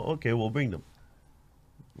 Oh, okay, we'll bring them.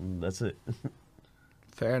 That's it.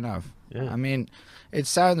 Fair enough. Yeah. I mean, it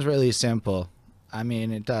sounds really simple. I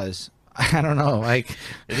mean, it does. I don't know. Like,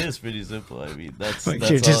 it is pretty simple. I mean, that's you're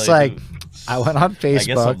all just I like, do. I went on Facebook. I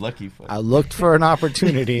guess I'm lucky for it. I looked for an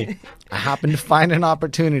opportunity. I happened to find an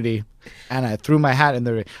opportunity, and I threw my hat in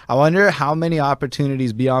the ring. I wonder how many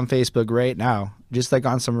opportunities be on Facebook right now, just like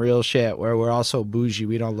on some real shit where we're all so bougie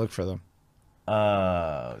we don't look for them.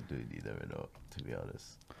 Dude, you never know, to be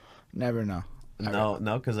honest. Never know.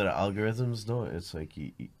 No, because of the algorithms, though, it's like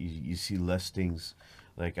you see less things.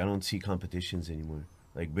 Like, I don't see competitions anymore.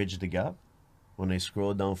 Like, Bridge the Gap, when I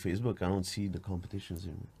scroll down Facebook, I don't see the competitions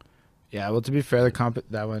anymore. Yeah, well, to be fair,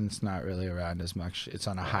 that one's not really around as much. It's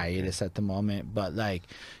on a hiatus at the moment. But, like,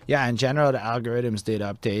 yeah, in general, the algorithms did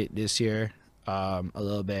update this year a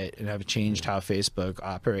little bit and have changed how Facebook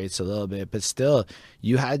operates a little bit. But still,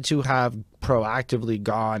 you had to have proactively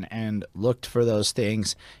gone and looked for those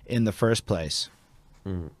things in the first place.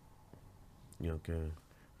 Okay.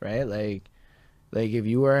 Right? Like if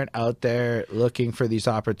you weren't out there looking for these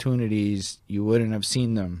opportunities, you wouldn't have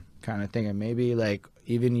seen them, kind of thing. And maybe, like,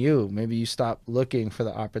 even maybe you stopped looking for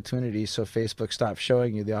the opportunities, so Facebook stopped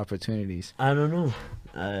showing you the opportunities. I don't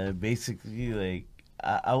know. Basically, like,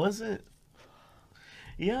 I wasn't.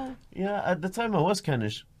 Yeah. At the time, I was kind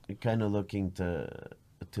of looking to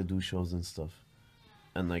do shows and stuff,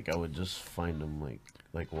 and like I would just find them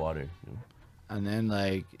like water. And then,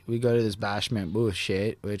 like, we go to this Bashment booth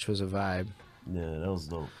shit, which was a vibe. Yeah, that was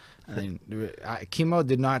dope. And Chemo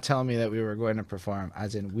did not tell me that we were going to perform,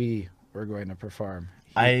 as in we were going to perform.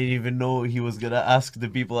 I didn't even know he was gonna ask the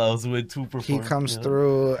people I was with to perform. He comes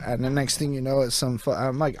through, and the next thing you know, it's some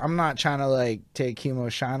I'm like, I'm not trying to, like, take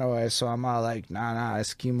Chemo's shine away, so I'm all like, nah,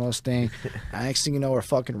 it's Chemo's thing. And next thing you know, we're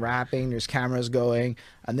fucking rapping, there's cameras going,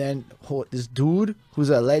 and then this dude, who's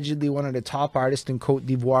allegedly one of the top artists in Cote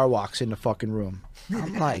d'Ivoire, walks in the fucking room.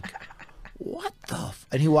 I'm like, what the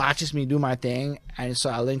and he watches me do my thing, and so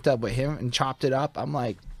I linked up with him and chopped it up. I'm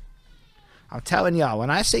like, I'm telling y'all, when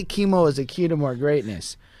I say Chemo is the key to more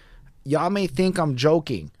greatness, y'all may think I'm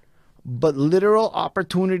joking, but literal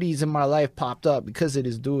opportunities in my life popped up because of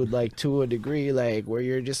this dude, like, to a degree, like, where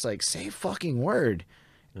you're just like, say fucking word.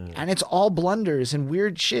 And it's all blunders and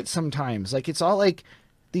weird shit sometimes. Like, it's all like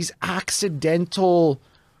these accidental,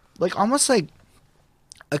 like, almost like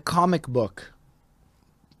a comic book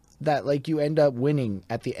that, like, you end up winning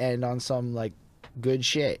at the end on some, like, good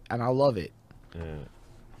shit. And I love it.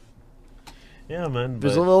 Yeah, man.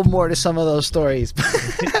 There's a little more to some of those stories.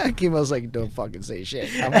 Chemo's like, don't fucking say shit.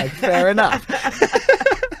 I'm like, fair enough.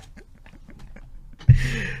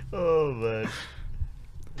 Oh, man.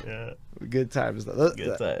 Yeah. Good times, though.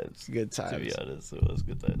 Good times. Good times. To be honest, it was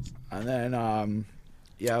good times. And then,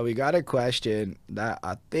 yeah, we got a question that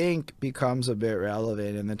I think becomes a bit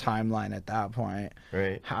relevant in the timeline at that point.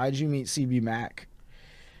 Right. How'd you meet CB Mac?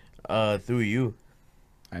 Through you.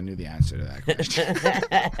 I knew the answer to that question.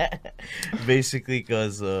 Basically,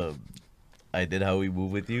 because I did How We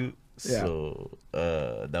Move With You. Yeah. So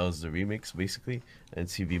that was the remix, basically. And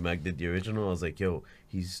CB Mac did the original. I was like, yo,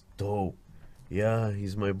 he's dope. Yeah,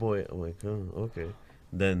 he's my boy. I'm like, oh, okay.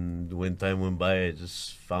 Then when time went by, I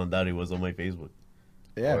just found out he was on my Facebook.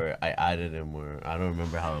 Yeah. Or I added him, or I don't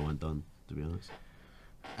remember how it went on, to be honest.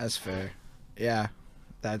 That's fair. Yeah.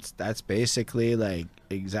 That's basically, like,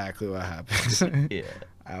 exactly what happened. Yeah.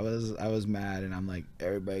 I was mad, and I'm like,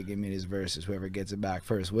 everybody give me these verses. Whoever gets it back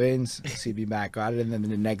first wins. CB Mac got it, and then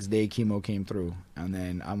the next day Chemo came through, and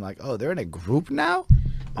then I'm like, oh, they're in a group now.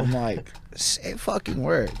 I'm like, say fucking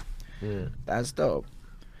word. Yeah. That's dope.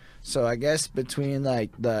 So I guess between,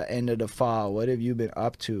 like, the end of the fall, what have you been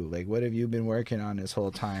up to? Like, what have you been working on this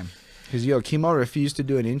whole time? Because, yo, Chemo refused to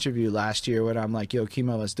do an interview last year when I'm like, yo,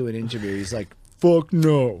 Chemo, let's do an interview. He's like, fuck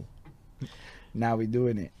no. Now we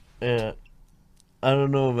doing it. Yeah. I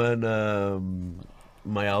don't know, man.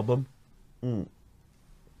 My album.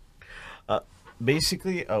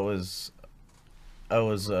 basically I was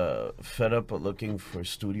fed up at looking for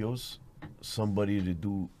studios, somebody to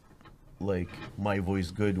do like my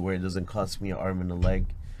voice good, where it doesn't cost me an arm and a leg,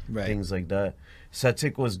 Right. things like that.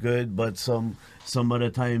 Satik was good, but some other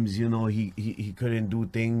times, he couldn't do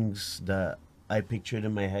things that I pictured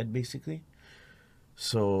in my head, basically.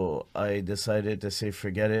 So I decided to say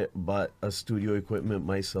forget it, bought a studio equipment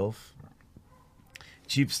myself,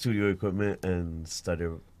 cheap studio equipment, and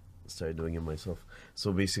started doing it myself.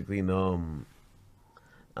 So basically now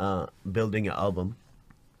I'm building an album.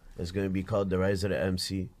 It's gonna be called The Rise of the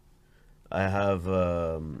MC. I have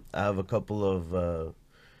a couple of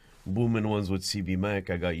booming ones with CB Mac.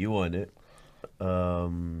 I got you on it.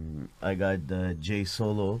 I got J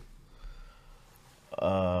Solo.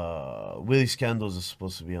 Willie Scandals is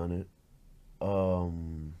supposed to be on it.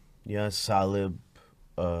 Yeah, Salib,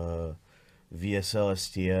 VSL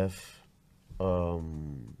STF.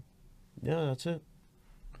 Yeah, that's it.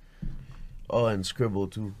 Oh, and Scribble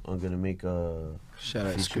too. I'm gonna make a Shout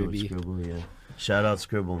out feature with Scribby. Scribble. Yeah, shout out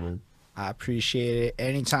Scribble, man. I appreciate it.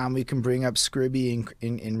 Anytime we can bring up Scribby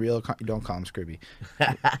in real, don't call him Scribby,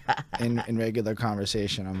 in regular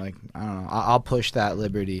conversation, I'm like, I don't know. I'll push that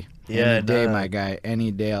liberty. Yeah, Any day, nah. my guy.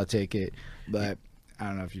 Any day, I'll take it. But I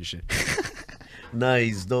don't know if you should. Nah,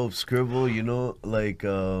 he's dope. Scribble,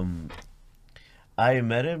 I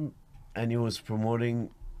met him and he was promoting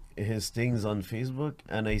his things on Facebook,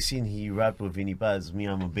 and I seen he rapped with Vinny Paz. Me,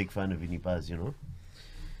 I'm a big fan of Vinny Paz.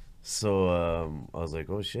 So I was like,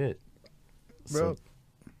 oh shit. Bro,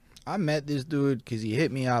 I met this dude because he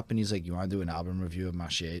hit me up and he's like, you want to do an album review of my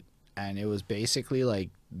shit? And it was basically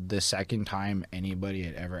like the second time anybody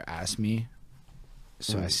had ever asked me.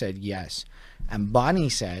 So I said yes. And Bonnie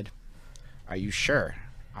said, are you sure?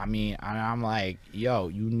 I mean, and I'm like, yo,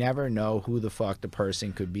 you never know who the fuck the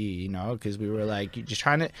person could be, because we were like, you're just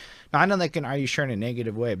trying to, not in like an are you sure in a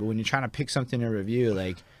negative way, but when you're trying to pick something to review,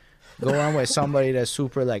 like, go on with somebody that's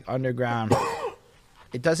super like underground.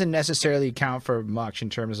 It doesn't necessarily count for much in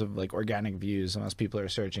terms of like organic views unless people are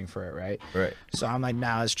searching for it, right? Right. So I'm like,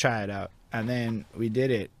 nah, let's try it out. And then we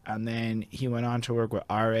did it. And then he went on to work with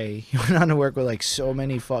RA. He went on to work with like so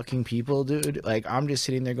many fucking people, dude. Like, I'm just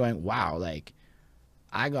sitting there going, wow, like,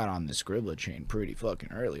 I got on the Scribbler train pretty fucking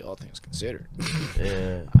early, all things considered.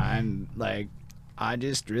 Yeah. I'm like, I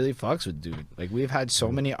just really fucks with dude. Like, we've had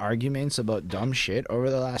so many arguments about dumb shit over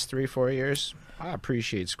the last 3-4 years. I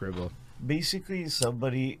appreciate Scribble. Basically,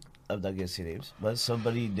 somebody, I'm not gonna say names, but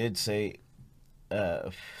somebody did say,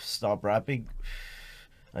 stop rapping.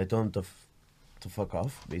 I told him to fuck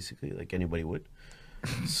off, basically, like anybody would.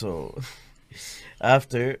 So,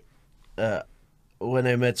 after, when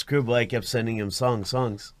I met Scribble, I kept sending him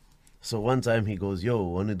songs. So one time he goes, yo,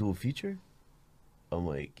 wanna do a feature? I'm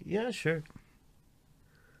like, yeah, sure.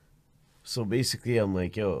 So basically, I'm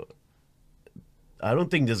like, yo, I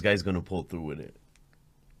don't think this guy's gonna pull through with it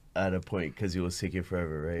at a point because he was taking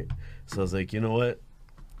forever, right? So I was like, you know what?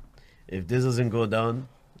 If this doesn't go down,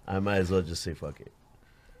 I might as well just say fuck it.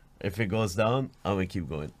 If it goes down, I'm gonna keep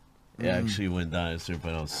going. It actually went down at a certain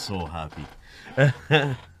point. I was so happy.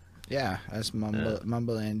 Yeah, that's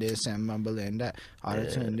mumbling this and mumbling that.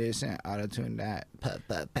 Auto-tune this and auto-tune that.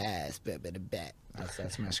 Pass, bat.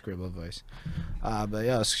 That's my Scribble voice. But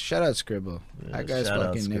yo, shout out Scribble. Yeah, That guy's shout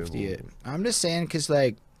out fucking nifty. Scribble. I'm just saying, because,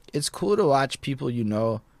 like, it's cool to watch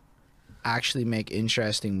people actually make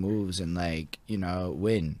interesting moves and, like,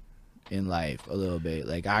 win in life a little bit.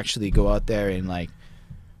 Like, actually go out there and, like,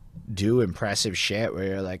 do impressive shit where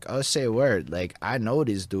you're like, oh, say a word. Like, I know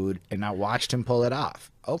this dude and I watched him pull it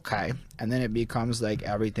off. Okay. And then it becomes like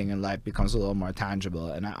everything in life becomes a little more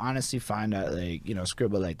tangible. And I honestly find that, like,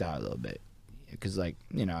 Scribble like that a little bit. Because, like,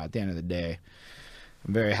 at the end of the day,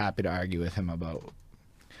 I'm very happy to argue with him about,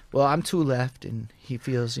 well, I'm too left and he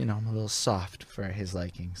feels, I'm a little soft for his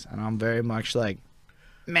likings. And I'm very much like,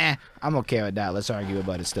 meh, I'm okay with that. Let's argue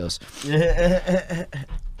about it still.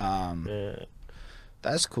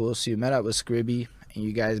 That's cool. So you met up with Scribby and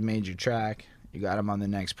you guys made your track. You got him on the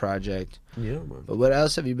next project. Yeah, man. But what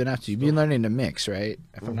else have you been up to? You've been learning to mix, right?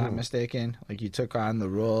 If I'm not mistaken. Like, you took on the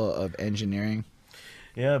role of engineering.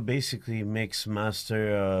 Yeah, basically mix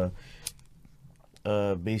master.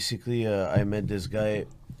 Basically, I met this guy,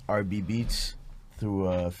 RB Beats, through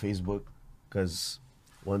Facebook, because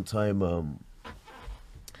one time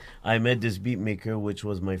I met this beat maker, which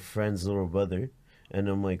was my friend's little brother, and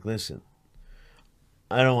I'm like, listen,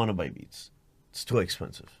 I don't want to buy beats. It's too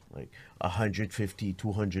expensive. Like $150,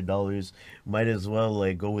 $200. Might as well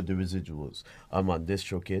like go with the residuals. I'm on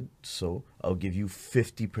DistroKid, so I'll give you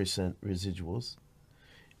 50% residuals.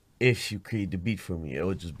 If you create the beat for me, it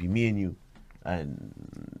would just be me and you.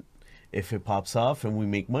 And If it pops off and we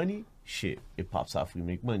make money, shit, it pops off, we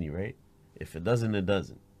make money, right? If it doesn't, it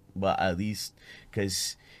doesn't. But at least,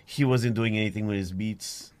 because he wasn't doing anything with his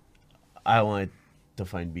beats, I wanted to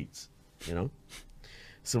find beats, you know?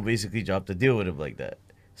 So basically dropped a deal with him like that.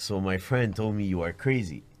 So my friend told me, you are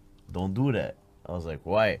crazy. Don't do that. I was like,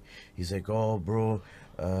 why? He's like, oh, bro,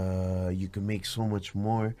 you can make so much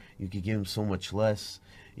more. You could give him so much less.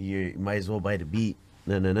 You might as well buy the beat.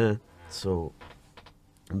 Nah, nah, nah. So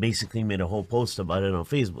basically made a whole post about it on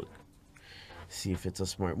Facebook. See if it's a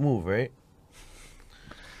smart move, right?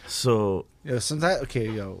 So sometimes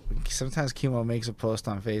Chemo makes a post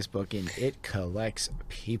on Facebook and it collects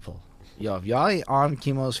people. Yo, if y'all ain't on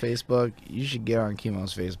Chemo's Facebook, you should get on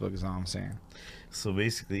Chemo's Facebook, is all I'm saying. So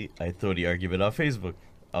basically, I throw the argument on Facebook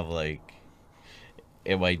of like,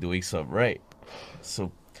 am I doing something right?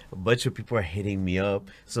 So a bunch of people are hitting me up.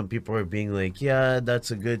 Some people are being like, yeah,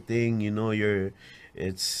 that's a good thing. You know,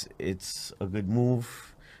 it's a good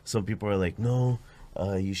move. Some people are like, no,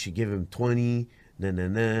 you should give him 20,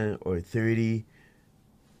 or 30,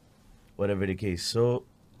 whatever the case. So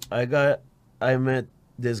I met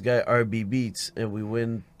this guy RB Beats, and we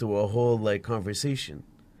went through a whole like conversation.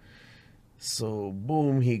 So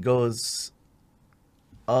boom, he goes,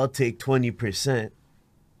 I'll take 20%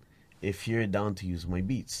 if you're down to use my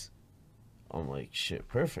beats. I'm like, shit,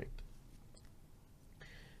 perfect.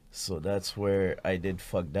 So that's where I did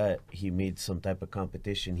fuck that. He made some type of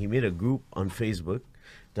competition. He made a group on Facebook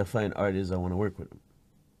to find artists that want to work with him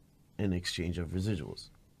in exchange of residuals.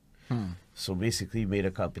 So basically made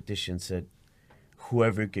a competition, said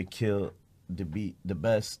whoever could kill the beat the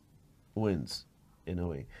best wins, in a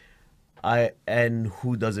way. And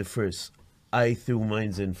who does it first? I threw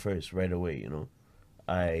mines in first right away, you know.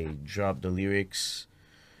 I dropped the lyrics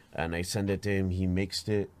and I sent it to him. He mixed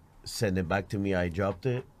it, sent it back to me. I dropped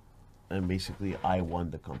it, and basically I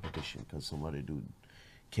won the competition because some other dude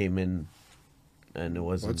came in, and it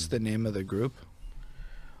wasn't. What's the name of the group?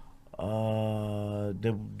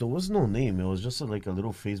 There was no name. It was just like a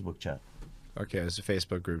little Facebook chat. Okay, it's a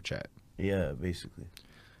Facebook group chat. Yeah, basically.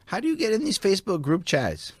 How do you get in these Facebook group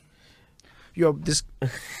chats? Yo, this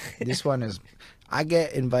one is, I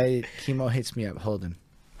get invited. Chemo hits me up, Holden.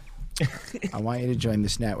 I want you to join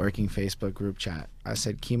this networking Facebook group chat. I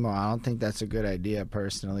said, Chemo, I don't think that's a good idea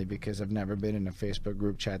personally, because I've never been in a Facebook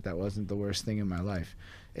group chat that wasn't the worst thing in my life,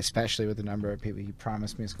 especially with the number of people. He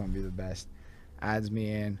promised me it's going to be the best. Adds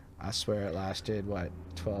me in. I swear it lasted,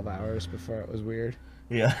 12 hours before it was weird?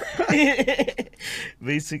 Yeah.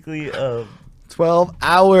 Basically, 12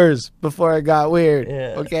 hours before it got weird.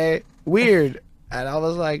 Yeah. Okay? Weird. And I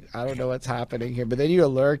was like, I don't know what's happening here. But then you're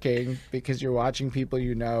lurking because you're watching people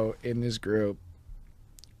you know in this group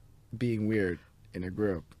being weird in a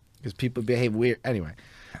group. Because people behave weird. Anyway.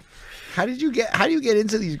 How do you get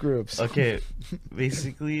into these groups? Okay.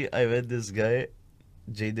 Basically, I met this guy,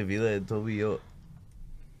 Jay Davila, and told me, yo,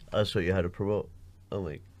 I'll show you how to promote. I'm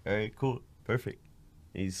like, all right, cool. Perfect.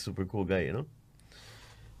 He's a super cool guy, you know?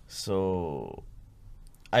 So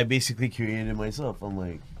I basically created it myself. I'm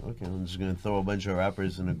like, okay, I'm just going to throw a bunch of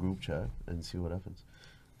rappers in a group chat and see what happens.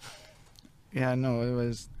 Yeah, no, it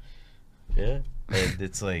was... Yeah. And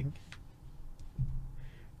it's like,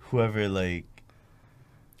 whoever, like,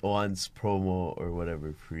 wants promo or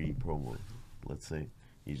whatever, free promo, let's say,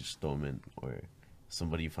 you just throw them in. Or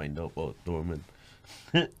somebody you find out, well, throw them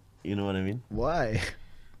in. You know what I mean? Why?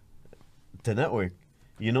 To network.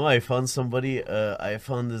 You know, I found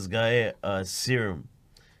this guy, Serum.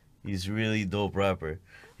 He's really dope rapper.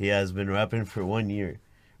 He has been rapping for 1 year.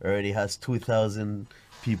 Already has 2,000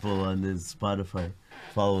 people on his Spotify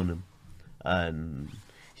following him. And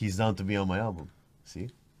he's down to be on my album.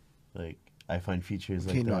 See? Like, I find features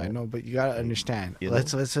like that. I know, but you gotta understand. You know?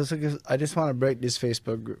 Let's I just want to break this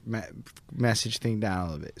Facebook group message thing down a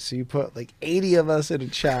little bit. So you put like 80 of us in a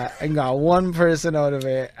chat and got one person out of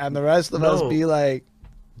it, and the rest of us be like,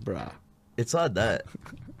 bruh. It's not that.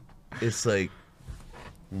 It's like,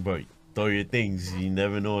 bro, throw your things. You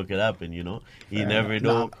never know what could happen, you know? You never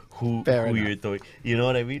know who you're throwing. You know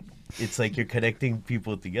what I mean? It's like you're connecting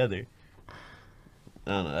people together. I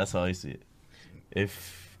don't know. That's how I see it.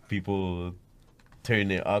 If people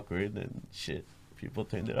turn it awkward, then shit. People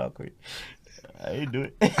turned it awkward. I didn't do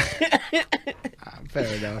it. Fair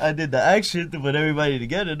enough. I did the action to put everybody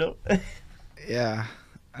together, though. Yeah.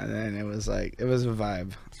 And then it was a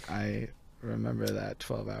vibe. I remember that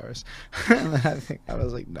 12 hours. And then I think I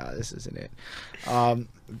was like, nah, this isn't it.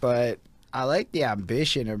 But I like the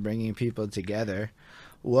ambition of bringing people together.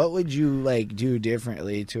 What would you do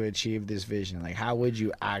differently to achieve this vision? Like, how would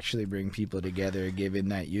you actually bring people together, given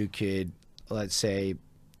that you could, let's say,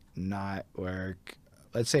 not work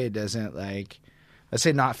let's say it doesn't like, let's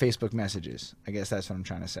say not Facebook messages. I guess that's what I'm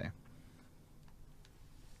trying to say.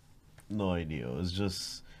 No idea. It was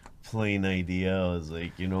just plain idea. I was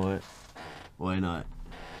like, you know what? Why not?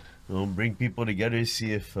 Bring people together,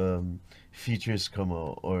 see if features come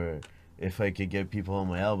out, or if I could get people on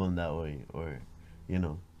my album that way, or, you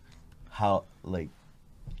know, how, like,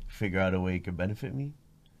 figure out a way it could benefit me.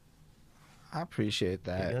 I appreciate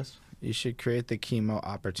I that. guess. You should create the chemo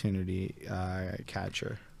opportunity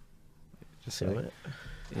catcher. Just Say like,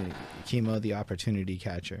 what? Chemo the opportunity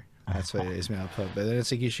catcher. That's what it is, man. I'll put. But then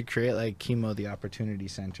it's like you should create like Chemo the opportunity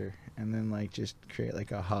center, and then like just create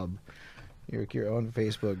like a hub, your own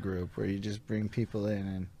Facebook group where you just bring people in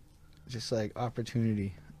and just like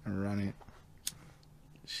opportunity and run it.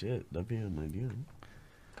 Shit, that'd be an idea.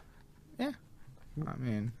 I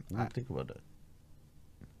mean, I didn't think about that.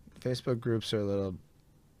 Facebook groups are a little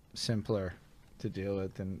simpler to deal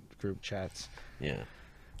with than group chats. Yeah.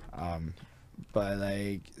 But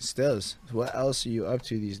like, stills, what else are you up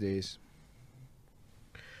to these days?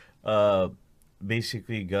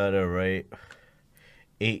 Basically gotta write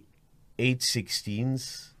eight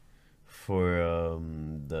 16s for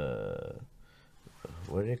the,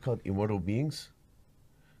 what are they called? Immortal Beings?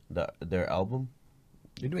 Their album?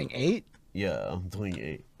 You're doing 8? Yeah, I'm doing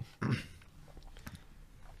 8.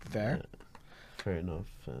 Fair. Yeah, fair enough.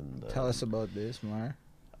 And Tell us about this more.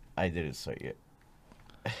 I didn't start yet.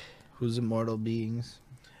 Who's Immortal Beings?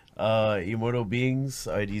 Immortal Beings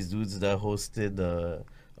are these dudes that hosted a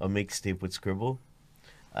mixtape with Scribble,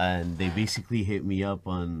 and they basically hit me up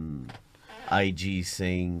on IG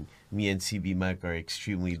saying me and CB Mac are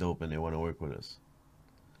extremely dope and they want to work with us.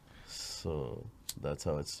 So that's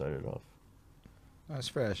how it started off. That's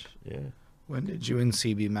fresh. Yeah. When did you and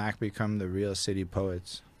CB Mac become the Real City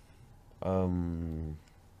Poets?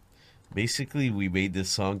 Basically we made this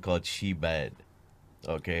song called She Bad.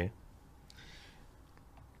 Okay.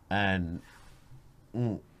 And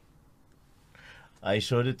I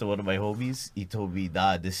showed it to one of my homies. He told me,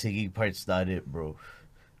 nah, the singing part's not it, bro.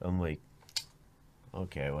 I'm like,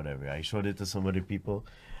 okay, whatever. I showed it to some other people,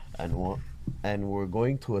 and we're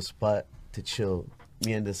going to a spot to chill,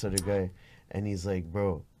 me and this other guy, and he's like,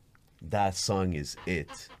 bro, that song is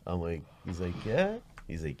it. I'm like, he's like, yeah?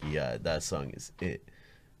 He's like, yeah, that song is it.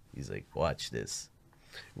 He's like, watch this.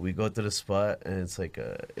 We go to the spot, and it's like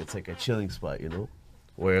a chilling spot, you know,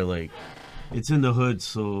 where like it's in the hood,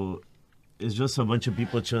 so it's just a bunch of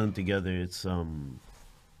people chilling together. It's I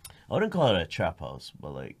wouldn't call it a trap house,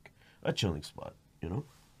 but like a chilling spot, you know.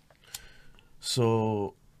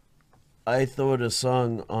 So I throw the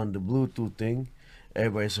song on the Bluetooth thing.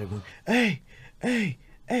 Everybody's like, hey, hey,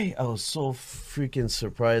 hey. I was so freaking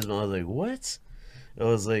surprised when I was like, what? It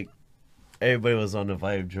was like everybody was on the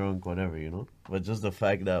vibe, drunk, whatever, you know. But just the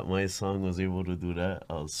fact that my song was able to do that,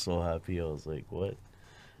 I was so happy. I was like, what?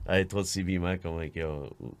 I told CB Mac, I'm like,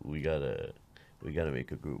 yo, we gotta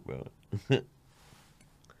make a group, bro.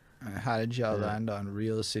 How did y'all land on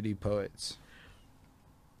Real City Poets?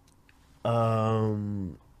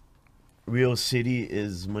 Real City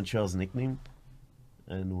is Montreal's nickname,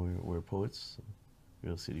 and we're poets. So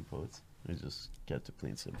Real City Poets. We just kept it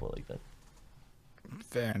plain simple like that.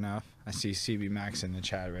 Fair enough. I see CB Max in the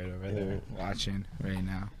chat right over there watching right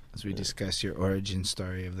now as we discuss your origin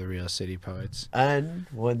story of the Real City Poets. And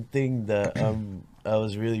one thing that I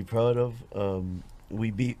was really proud of,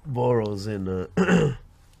 we beat Boros in a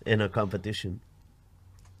in a competition.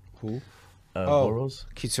 Who? Boros.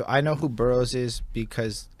 Okay, so I know who Burroughs is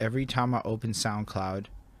because every time I open SoundCloud,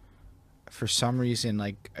 for some reason,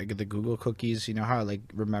 like the Google cookies, you know how it, like,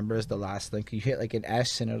 remembers the last link? You hit like an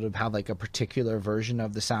S and it'll have like a particular version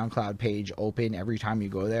of the SoundCloud page open every time you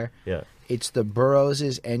go there. Yeah. It's the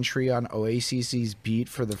Burroughs' entry on Oasis's beat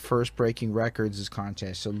for the first Breaking Records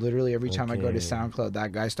contest. So literally every time I go to Okay. SoundCloud,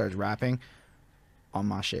 that guy starts rapping on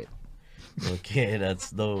my shit. Okay,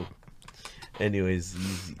 that's dope. Anyways,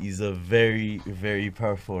 he's a very, very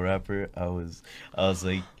powerful rapper. I was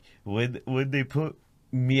like, when they put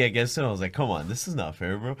me against him, I was like, come on, this is not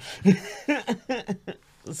fair, bro.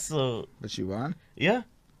 So But you won? yeah,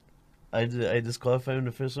 I disqualified him in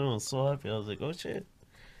the first one. I was so happy. I was like, oh shit.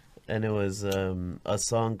 And it was a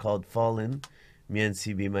song called Fallen. Me and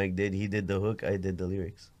CB Mike did. He did the hook. I did the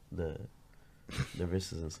lyrics, the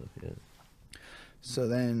verses and stuff. Yeah. So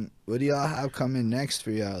then, what do y'all have coming next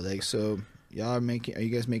for y'all? Like, so y'all are you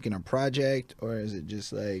guys making a project, or is it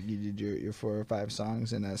just like you did your 4 or 5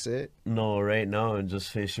 songs and that's it? No, right now I'm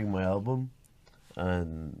just finishing my album,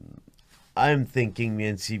 and I'm thinking me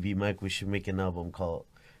and CB Mike we should make an album called,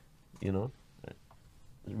 you know,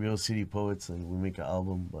 Real City Poets, and we make an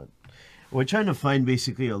album. But we're trying to find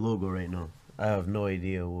basically a logo right now, I have no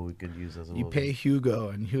idea what we could use as a You logo. pay Hugo,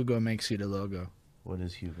 and Hugo makes you the logo. What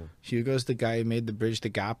is Hugo? Hugo's the guy who made the Bridge the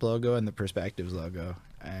Gap logo and the Perspectives logo.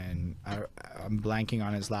 And I'm blanking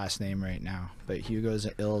on his last name right now. But Hugo's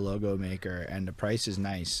an ill logo maker, and the price is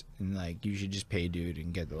nice. And, like, you should just pay dude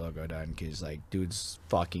and get the logo done because, like, dude's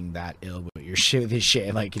fucking that ill with your shit, with his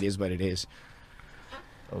shit. Like, it is what it is.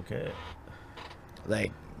 Okay.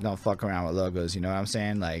 Like, don't fuck around with logos, you know what I'm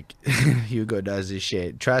saying? Like, Hugo does his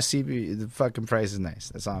shit. Trust CB, the fucking price is nice.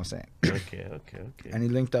 That's all I'm saying. Okay. And he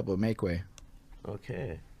linked up with Makeway.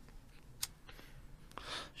 Okay.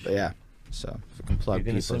 But yeah, so if we can plug You're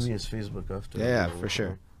gonna people's... send me his Facebook after. Yeah, for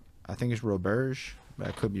sure. I think it's Roberge, but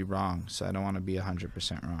I could be wrong, so I don't want to be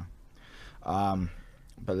 100% wrong.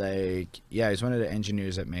 But like, yeah, he's one of the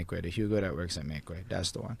engineers at Makeway, the Hugo that works at Makeway. That's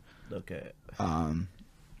the one. Okay.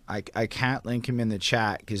 I can't link him in the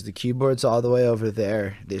chat because the keyboard's all the way over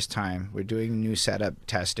there this time. We're doing new setup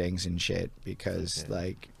testings and shit because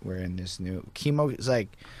like we're in this new chemo is like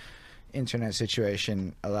internet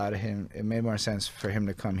situation allowed him. It made more sense for him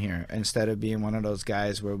to come here instead of being one of those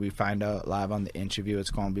guys where we find out live on the interview.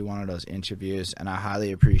 It's going to be one of those interviews, and I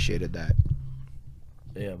highly appreciated that.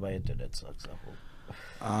 Yeah, my internet sucks. I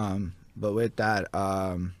hope. But with that,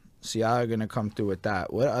 so y'all are gonna come through with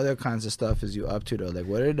that. What other kinds of stuff is you up to though? Like,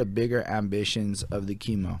 what are the bigger ambitions of the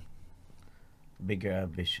chemo? Bigger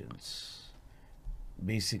ambitions.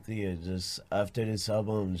 Basically, just after this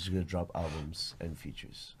album, I'm just gonna drop albums and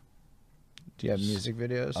features. Do you have music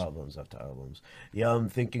videos? Albums after albums. Yeah, I'm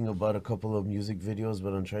thinking about a couple of music videos,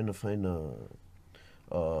 but I'm trying to find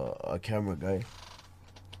a camera guy,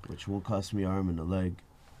 which won't cost me an arm and a leg.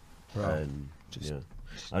 Bro, And just- yeah,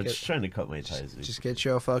 I'm just trying to cut my ties. Just get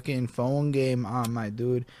your fucking phone game on, my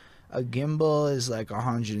dude. A gimbal is like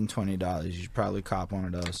 $120. You should probably cop one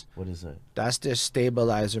of those. What is that? That's the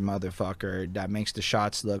stabilizer, motherfucker, that makes the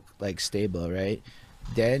shots look like stable, right?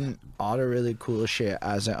 Then all the really cool shit,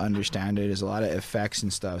 as I understand it, is a lot of effects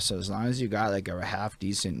and stuff. So as long as you got like a half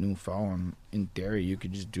decent new phone, in theory, you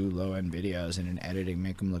could just do low end videos and in editing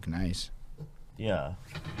make them look nice. Yeah,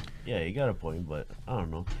 you got a point, but I don't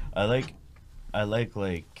know. I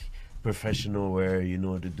like professional where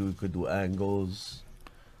the dude could do angles,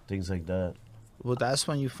 things like that. Well, that's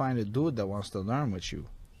when you find a dude that wants to learn with you.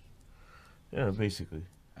 Yeah, basically.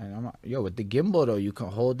 And with the gimbal though, you can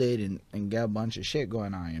hold it and get a bunch of shit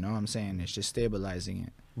going on. You know what I'm saying? It's just stabilizing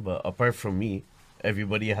it. But apart from me,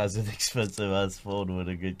 everybody has an expensive ass phone with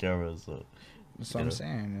a good camera, so. That's what I'm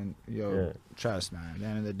saying. And trust, man. At the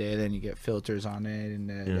end of the day, then you get filters on it and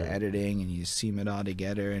the editing, and you seam it all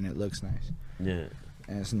together, and it looks nice. Yeah.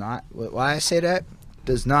 And it's not. Why I say that?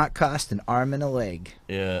 Does not cost an arm and a leg.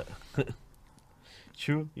 Yeah.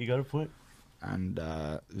 True. You got a point. And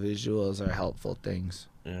visuals are helpful things.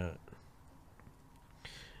 Yeah.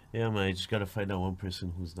 Yeah, man. I just gotta find out one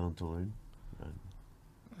person who's down to learn. And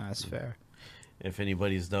That's fair. if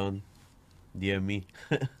anybody's down, DM me.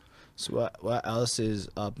 So what else is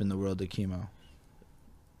up in the world of chemo?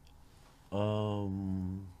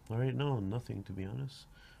 Right now, nothing, to be honest.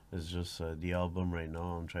 It's just the album right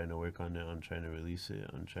now. I'm trying to work on it. I'm trying to release it.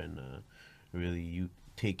 I'm trying to really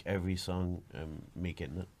take every song and make it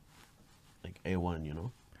like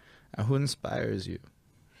A1, And who inspires you?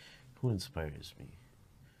 Who inspires me?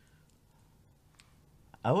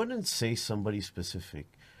 I wouldn't say somebody specific.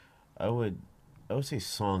 I would say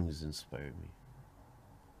songs inspire me.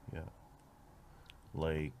 Yeah.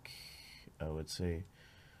 Like, I would say,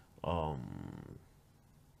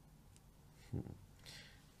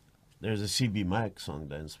 there's a CB Max song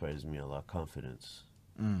that inspires me a lot, Confidence.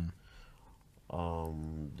 There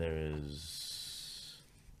is,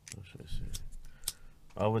 what should I say?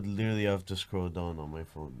 I would literally have to scroll down on my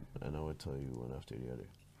phone and I would tell you one after the other.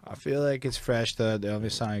 I feel like it's fresh though. The only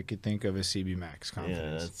song I could think of is CB Max,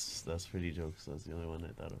 Confidence. Yeah, that's pretty jokes. That's the only one I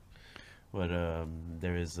thought of. But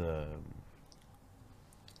there is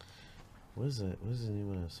what is it? What is the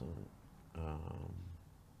name of that song?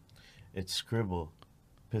 It's Scribble,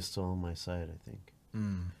 Pistol on My Side, I think.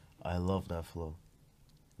 I love that flow.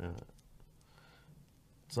 Yeah.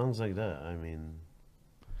 Songs like that. I mean,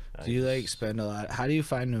 Do you like spend a lot? How do you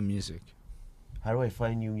find new music? How do I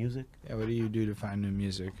find new music? Yeah, what do you do to find new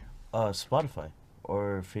music? Spotify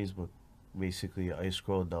or Facebook. Basically, I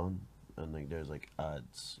scroll down and like there's like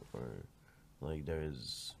ads or like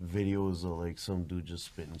there's videos of like some dude just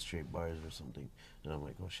spitting straight bars or something, and I'm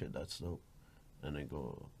like, oh shit, that's dope, and I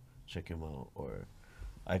go check him out. Or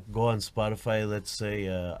I go on Spotify. Let's say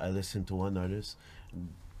I listen to one artist,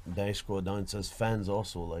 then I scroll down. It says fans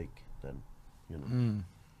also like them,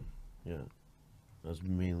 Yeah, that's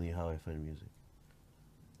mainly how I find music.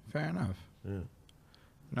 Fair enough. Yeah.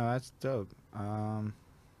 No, that's dope.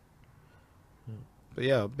 But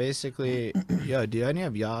yo, basically, yo, do any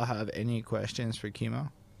of y'all have any questions for Chemo?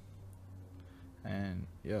 And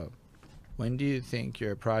yo, when do you think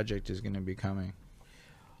your project is gonna be coming?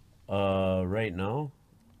 Right now,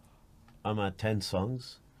 I'm at 10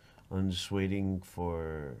 songs. I'm just waiting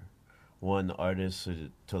for one artist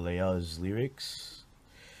to lay out his lyrics.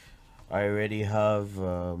 I already have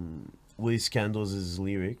Willie Scandals'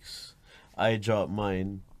 lyrics. I dropped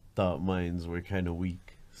mine, thought mines were kind of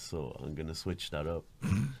weak, so I'm gonna switch that up.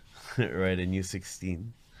 Write a new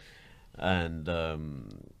 16. And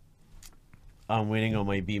I'm waiting on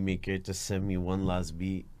my beat maker to send me one last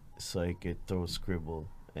beat so I could throw Scribble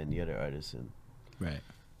and the other artists in. Right.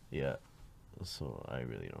 Yeah. So I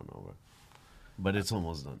really don't know, bro. But it's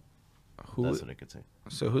almost done. Who? That's what I could say.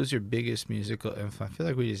 So who's your biggest musical influence? I feel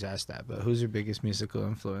like we just asked that, but who's your biggest musical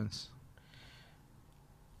influence?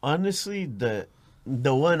 Honestly, the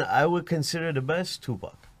one I would consider the best,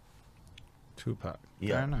 Tupac. Tupac.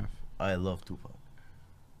 Yeah. Fair enough. I love Tupac.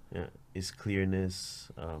 Yeah, his clearness,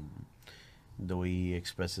 the way he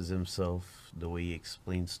expresses himself, the way he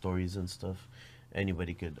explains stories and stuff.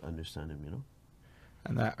 Anybody could understand him, you know?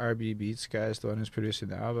 And that RB Beats guy is the one who's producing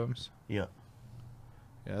the albums. Yeah.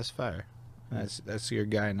 Yeah, that's fire. That's your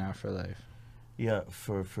guy now for life. Yeah,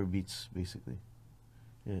 for beats, basically.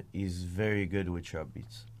 Yeah, he's very good with sharp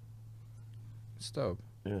beats. It's dope.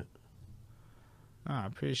 Yeah. No, I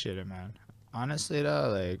appreciate it, man. Honestly, though,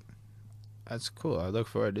 like, that's cool. I look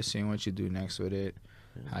forward to seeing what you do next with it,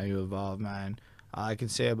 how you evolve, man. All I can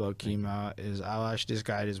say about Chemo is I watched this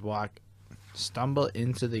guy just stumble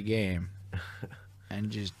into the game and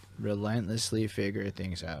just relentlessly figure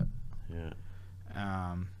things out. Yeah.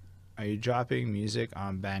 Are you dropping music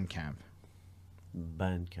on Bandcamp?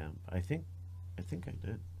 Bandcamp. I think I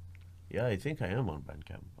did. Yeah, I think I am on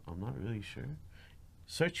Bandcamp. I'm not really sure.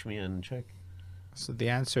 Search me and check. So the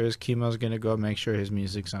answer is Chemo's gonna go make sure his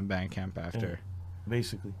music's on Bandcamp after. Yeah,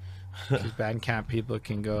 basically. Because Bandcamp people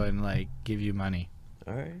can go and like give you money.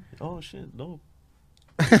 All right. Oh shit, dope.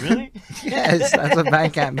 Really? Yes, that's what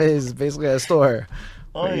Bandcamp is. It's basically a store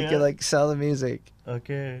Oh where you yeah. can like sell the music.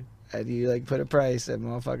 Okay. And you like put a price, and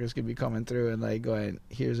motherfuckers could be coming through and like going,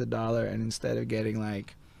 here's $1, and instead of getting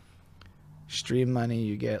like stream money,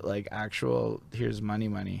 you get like actual here's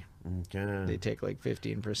money. Okay. They take like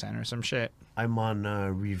 15% or some shit. I'm on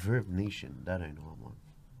Reverb Nation. That I know I'm on.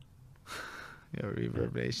 Yo,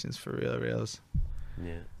 Reverb Nation's for reals.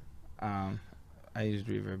 Yeah. I used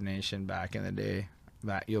Reverb Nation back in the day.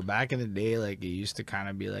 Back in the day, like it used to kind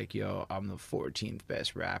of be like, yo, I'm the 14th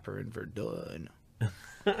best rapper in Verdun.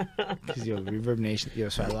 Because Reverb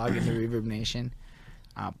Nation, so I log into Reverb Nation,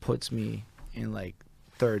 puts me in like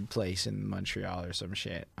 3rd place in Montreal or some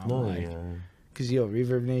shit. Because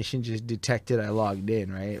Reverb Nation just detected I logged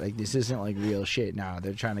in, right? Like this isn't like real shit now.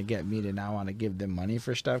 They're trying to get me to now want to give them money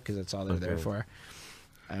for stuff because that's all they're there for.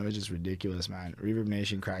 And it was just ridiculous, man. Reverb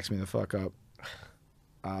Nation cracks me the fuck up.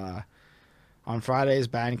 On Fridays,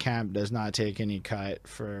 Bandcamp does not take any cut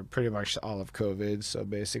for pretty much all of COVID. So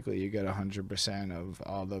basically, you get 100% of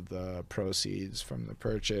all of the proceeds from the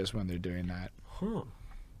purchase when they're doing that. Huh.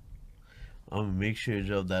 I'm gonna make sure you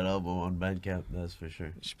drop that album on Bandcamp. That's for sure.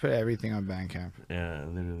 You should put everything on Bandcamp. Yeah,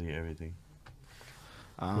 literally everything.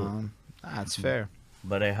 That's fair.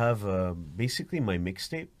 But I have basically my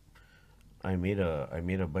mixtape. I made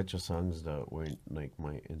a bunch of songs that weren't like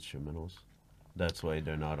my instrumentals. That's why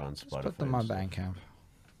they're not on Spotify. Just put them on Bandcamp.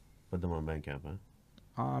 Put them on Bandcamp,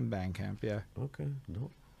 huh? On Bandcamp, yeah. Okay, no,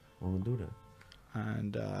 I'm gonna do that.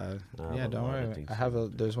 And I yeah, have a don't lot of worry. things I to have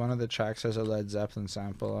do. there's one of the tracks has a Led Zeppelin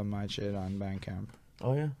sample on my shit on Bandcamp.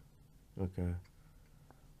 Oh yeah, okay.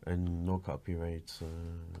 And no copyrights,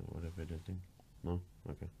 whatever they think. No,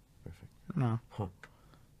 okay, perfect. No. Huh.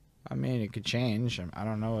 I mean, it could change. I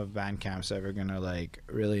don't know if Bandcamp's ever gonna like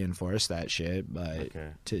really enforce that shit, but Okay.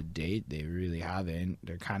 to date, they really haven't.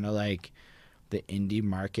 They're kind of like the indie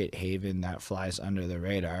market haven that flies under the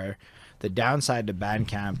radar. The downside to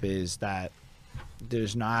Bandcamp is that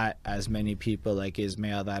there's not as many people like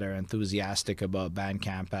Ismail that are enthusiastic about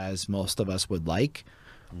Bandcamp as most of us would like.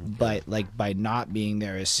 But like by not being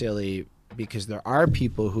there is silly because there are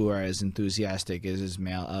people who are as enthusiastic as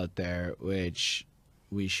Ismail out there, which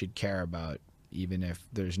we should care about, even if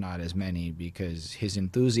there's not as many, because his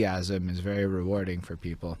enthusiasm is very rewarding for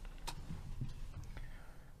people.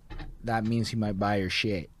 That means he might buy your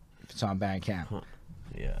shit if it's on Bandcamp. Huh.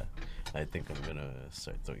 Yeah, I think I'm gonna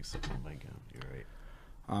start throwing stuff on Bandcamp. You're right.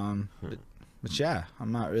 But yeah,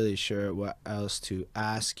 I'm not really sure what else to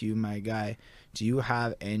ask you, my guy. Do you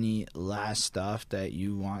have any last stuff that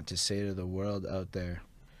you want to say to the world out there?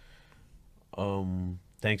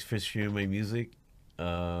 Thanks for streaming my music.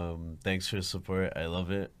 Thanks for the support. I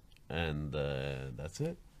love it. And that's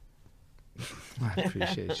it. I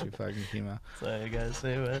appreciate you, fucking Kimo. That's all I gotta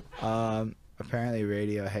say, man. Apparently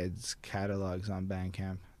Radiohead's catalog's on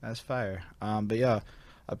Bandcamp. That's fire. But yo,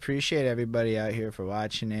 appreciate everybody out here for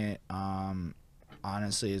watching it.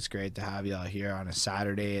 Honestly, it's great to have y'all here on a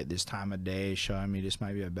Saturday at this time of day, showing me this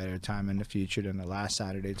might be a better time in the future than the last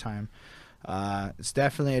Saturday time. It's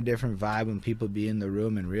definitely a different vibe when people be in the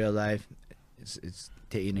room in real life. It's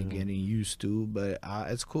taking and getting used to, but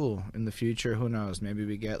it's cool. In the future, who knows? Maybe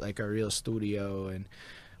we get like a real studio and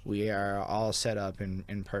we are all set up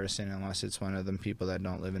in person, unless it's one of them people that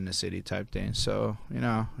don't live in the city type thing. So, you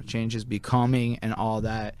know, changes be coming and all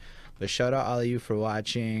that. But shout out all of you for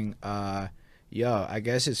watching. Yo, I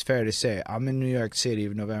guess it's fair to say I'm in New York City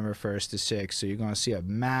November 1st to 6th, so you're going to see a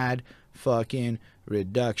mad fucking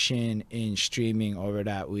reduction in streaming over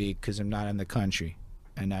that week because I'm not in the country.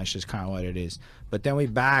 And that's just kind of what it is. But then we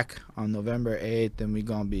back on November 8th, and we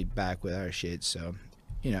going to be back with our shit. So,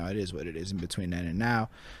 you know, it is what it is in between then and now.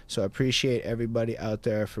 So I appreciate everybody out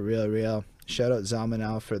there for real. Shout out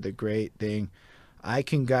Zalmanel for the great thing. I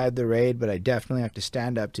can guide the raid, but I definitely have to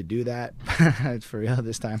stand up to do that. For real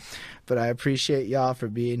this time. But I appreciate y'all for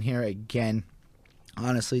being here again.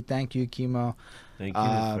 Honestly, thank you, Kimo. Thank you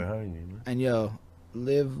for having me, man. And yo,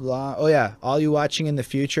 live long. Oh yeah, all you watching in the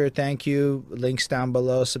future, thank you. Links down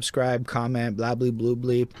below. Subscribe, comment, blah bleep blue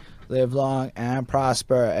bleep. Live long and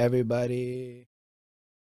prosper, everybody.